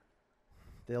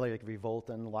 They're like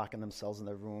revolting, locking themselves in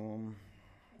their room,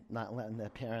 not letting their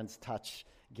parents touch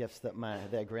gifts that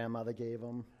their grandmother gave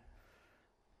them.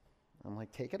 I'm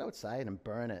like, take it outside and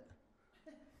burn it.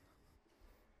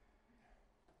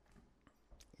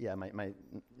 Yeah,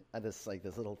 this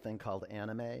little thing called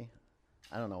anime.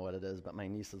 I don't know what it is, but my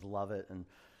nieces love it. And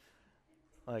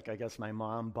I guess my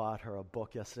mom bought her a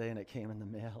book yesterday, and it came in the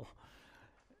mail.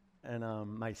 And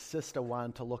my sister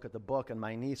wanted to look at the book, and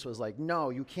my niece was like,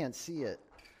 no, you can't see it.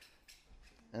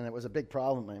 And it was a big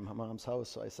problem in my mom's house.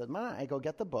 So I said, Ma, I go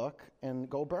get the book and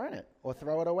go burn it or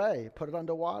throw it away, put it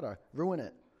under water, ruin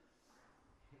it.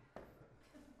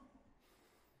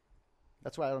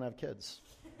 That's why I don't have kids.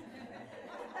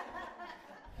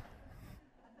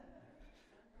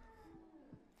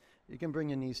 You can bring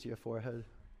your knees to your forehead.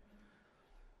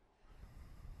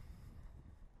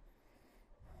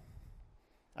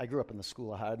 I grew up in the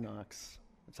school of hard knocks.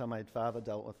 That's how my father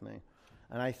dealt with me.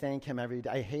 And I thank him every day.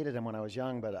 I hated him when I was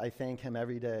young, but I thank him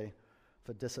every day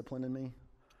for disciplining me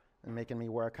and making me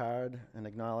work hard and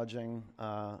acknowledging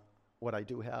what I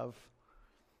do have.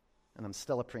 And I'm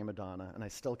still a prima donna, and I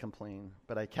still complain,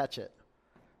 but I catch it.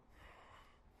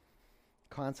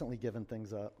 Constantly giving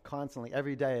things up. Constantly,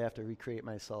 every day I have to recreate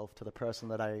myself to the person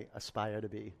that I aspire to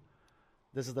be.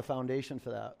 This is the foundation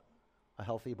for that. A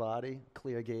healthy body,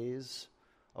 clear gaze,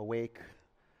 awake,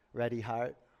 ready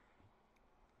heart.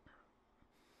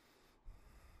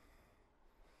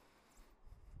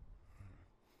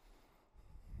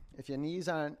 If your knees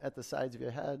aren't at the sides of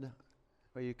your head,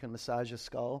 where you can massage your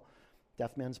skull,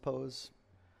 deaf man's pose.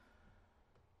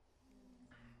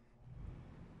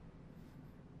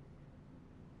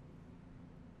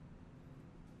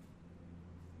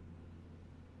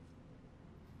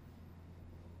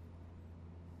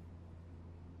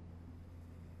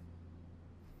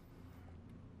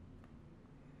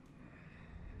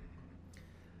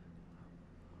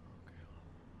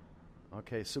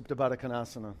 Okay, Supta Baddha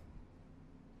Konasana.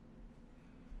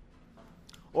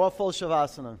 Or full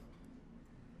Shavasana.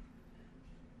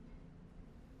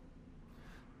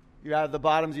 You have the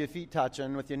bottoms of your feet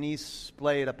touching with your knees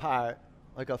splayed apart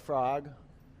like a frog.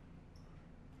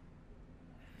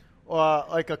 Or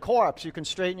like a corpse, you can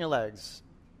straighten your legs.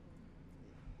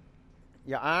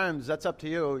 Your arms, that's up to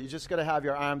you. You just got to have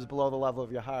your arms below the level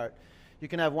of your heart. You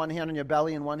can have one hand on your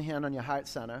belly and one hand on your heart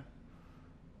center.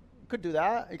 You could do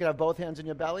that. You could have both hands in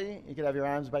your belly. You could have your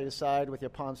arms by your side with your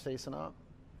palms facing up.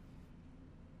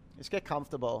 Just get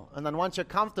comfortable. And then once you're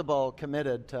comfortable,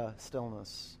 committed to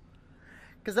stillness.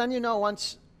 Because then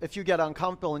if you get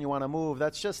uncomfortable and you want to move,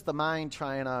 that's just the mind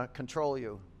trying to control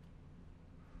you.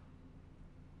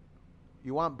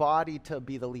 You want body to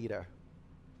be the leader.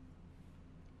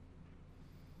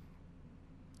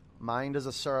 Mind is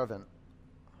a servant.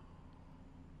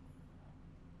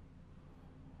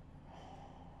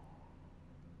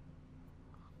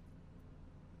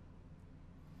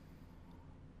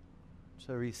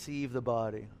 So receive the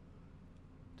body.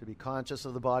 To be conscious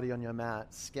of the body on your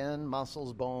mat. Skin,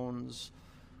 muscles, bones,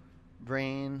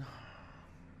 brain.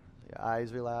 Your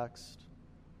eyes relaxed.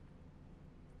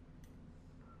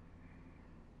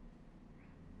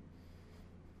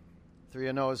 Through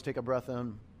your nose, take a breath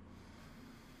in.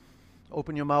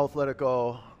 Open your mouth, let it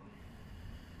go.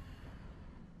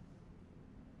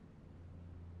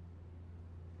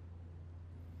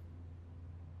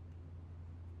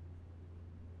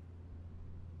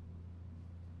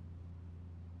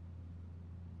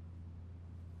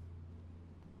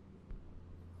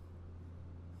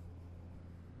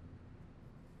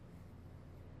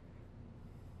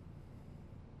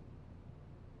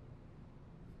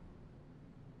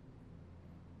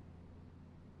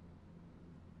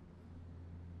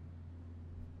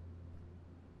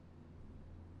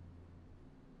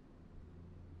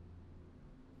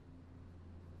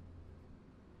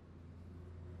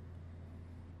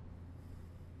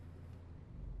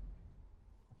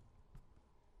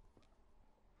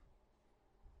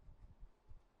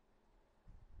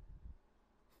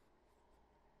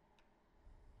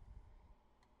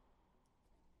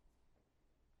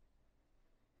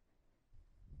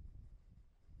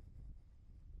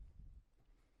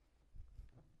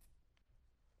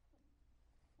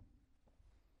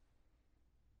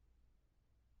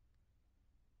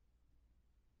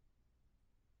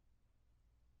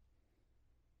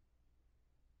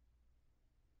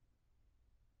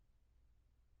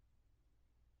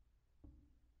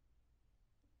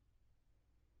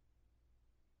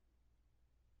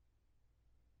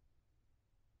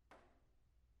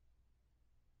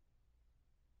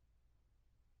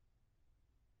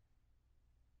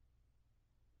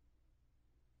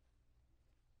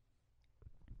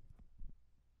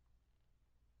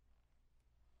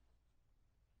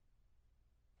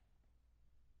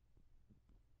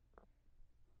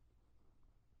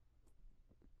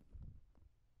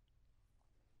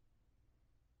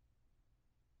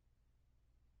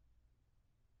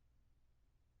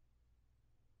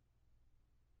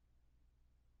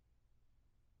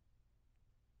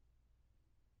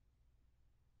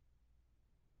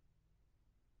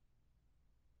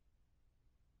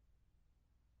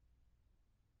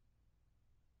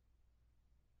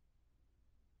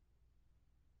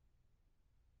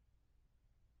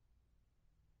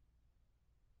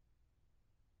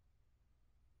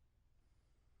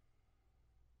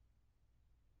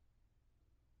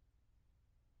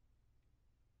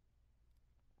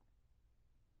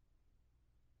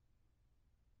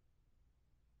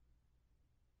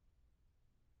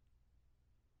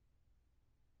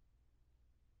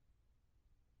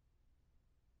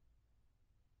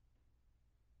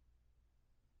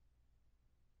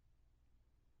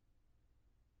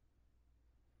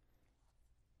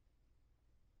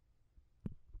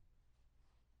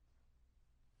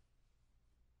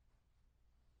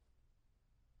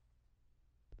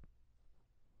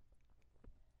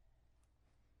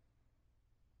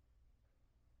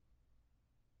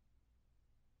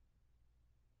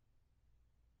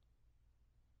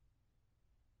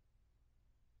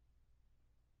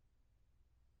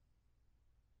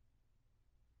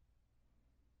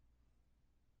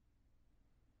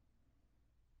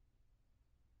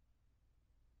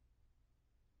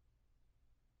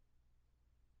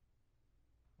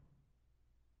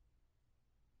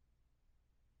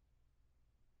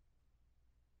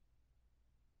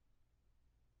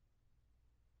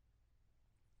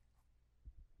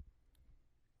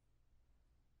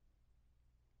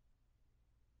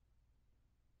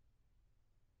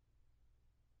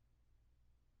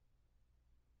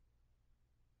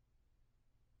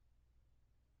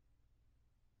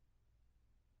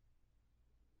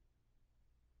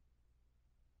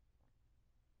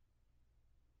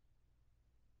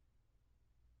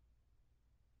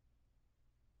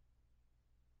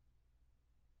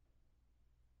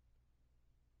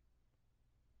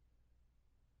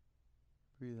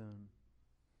 Breathe in.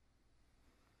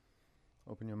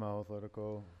 Open your mouth, let it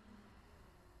go.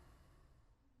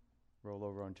 Roll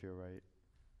over onto your right.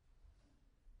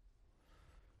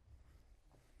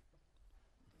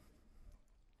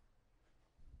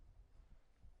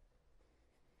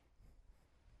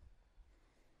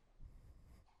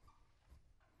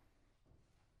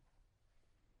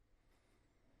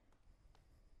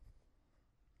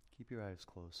 Keep your eyes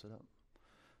closed. Sit up.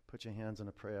 Put your hands in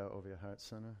a prayer over your heart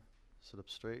center. Sit up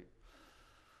straight.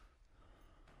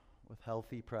 With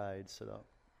healthy pride, sit up.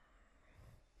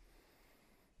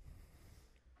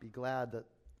 Be glad that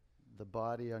the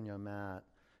body on your mat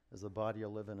is the body you're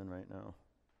living in right now.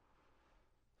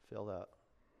 Feel that.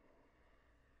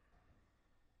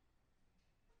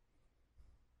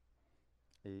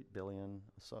 $8 billion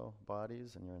or so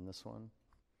bodies, and you're in this one.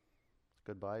 It's a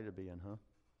good body to be in, huh?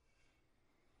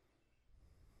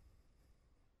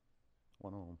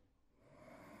 One home.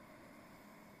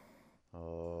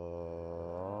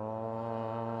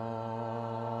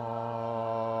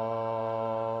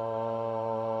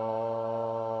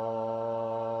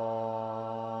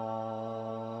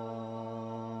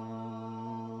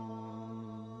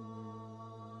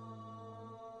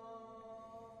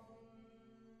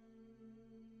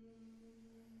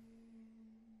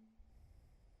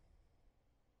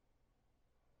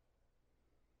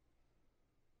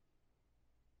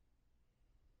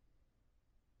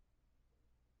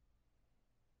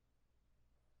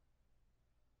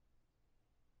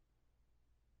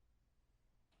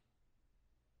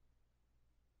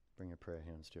 Bring your prayer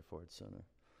hands to your forehead center.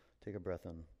 Take a breath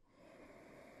in.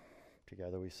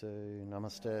 Together we say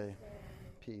namaste,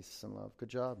 peace and love. Good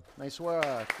job. Nice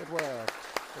work. Good work.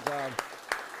 Good job.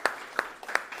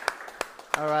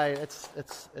 All right,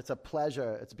 it's a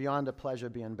pleasure. It's beyond a pleasure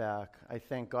being back. I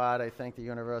thank God. I thank the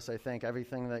universe. I thank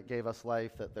everything that gave us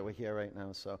life that we're here right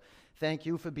now. So thank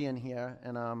you for being here,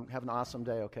 and have an awesome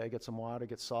day, okay? Get some water,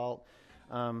 get salt,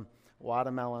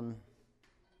 watermelon.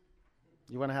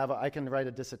 You want to have I can write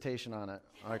a dissertation on it.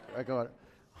 I go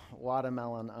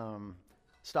watermelon,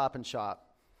 Stop and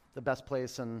Shop, the best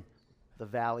place in the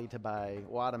valley to buy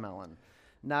watermelon.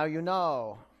 Now you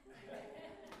know.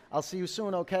 I'll see you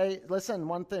soon, okay? Listen,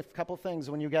 couple things.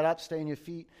 When you get up, stay on your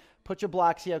feet. Put your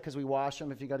blocks here because we wash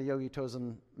them. If you got a yogi toes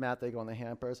and mat, they go in the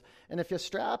hampers. And if your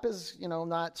strap is,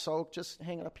 not soaked, just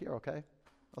hang it up here, okay?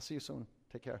 I'll see you soon.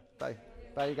 Take care. Bye.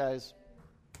 Bye, you guys.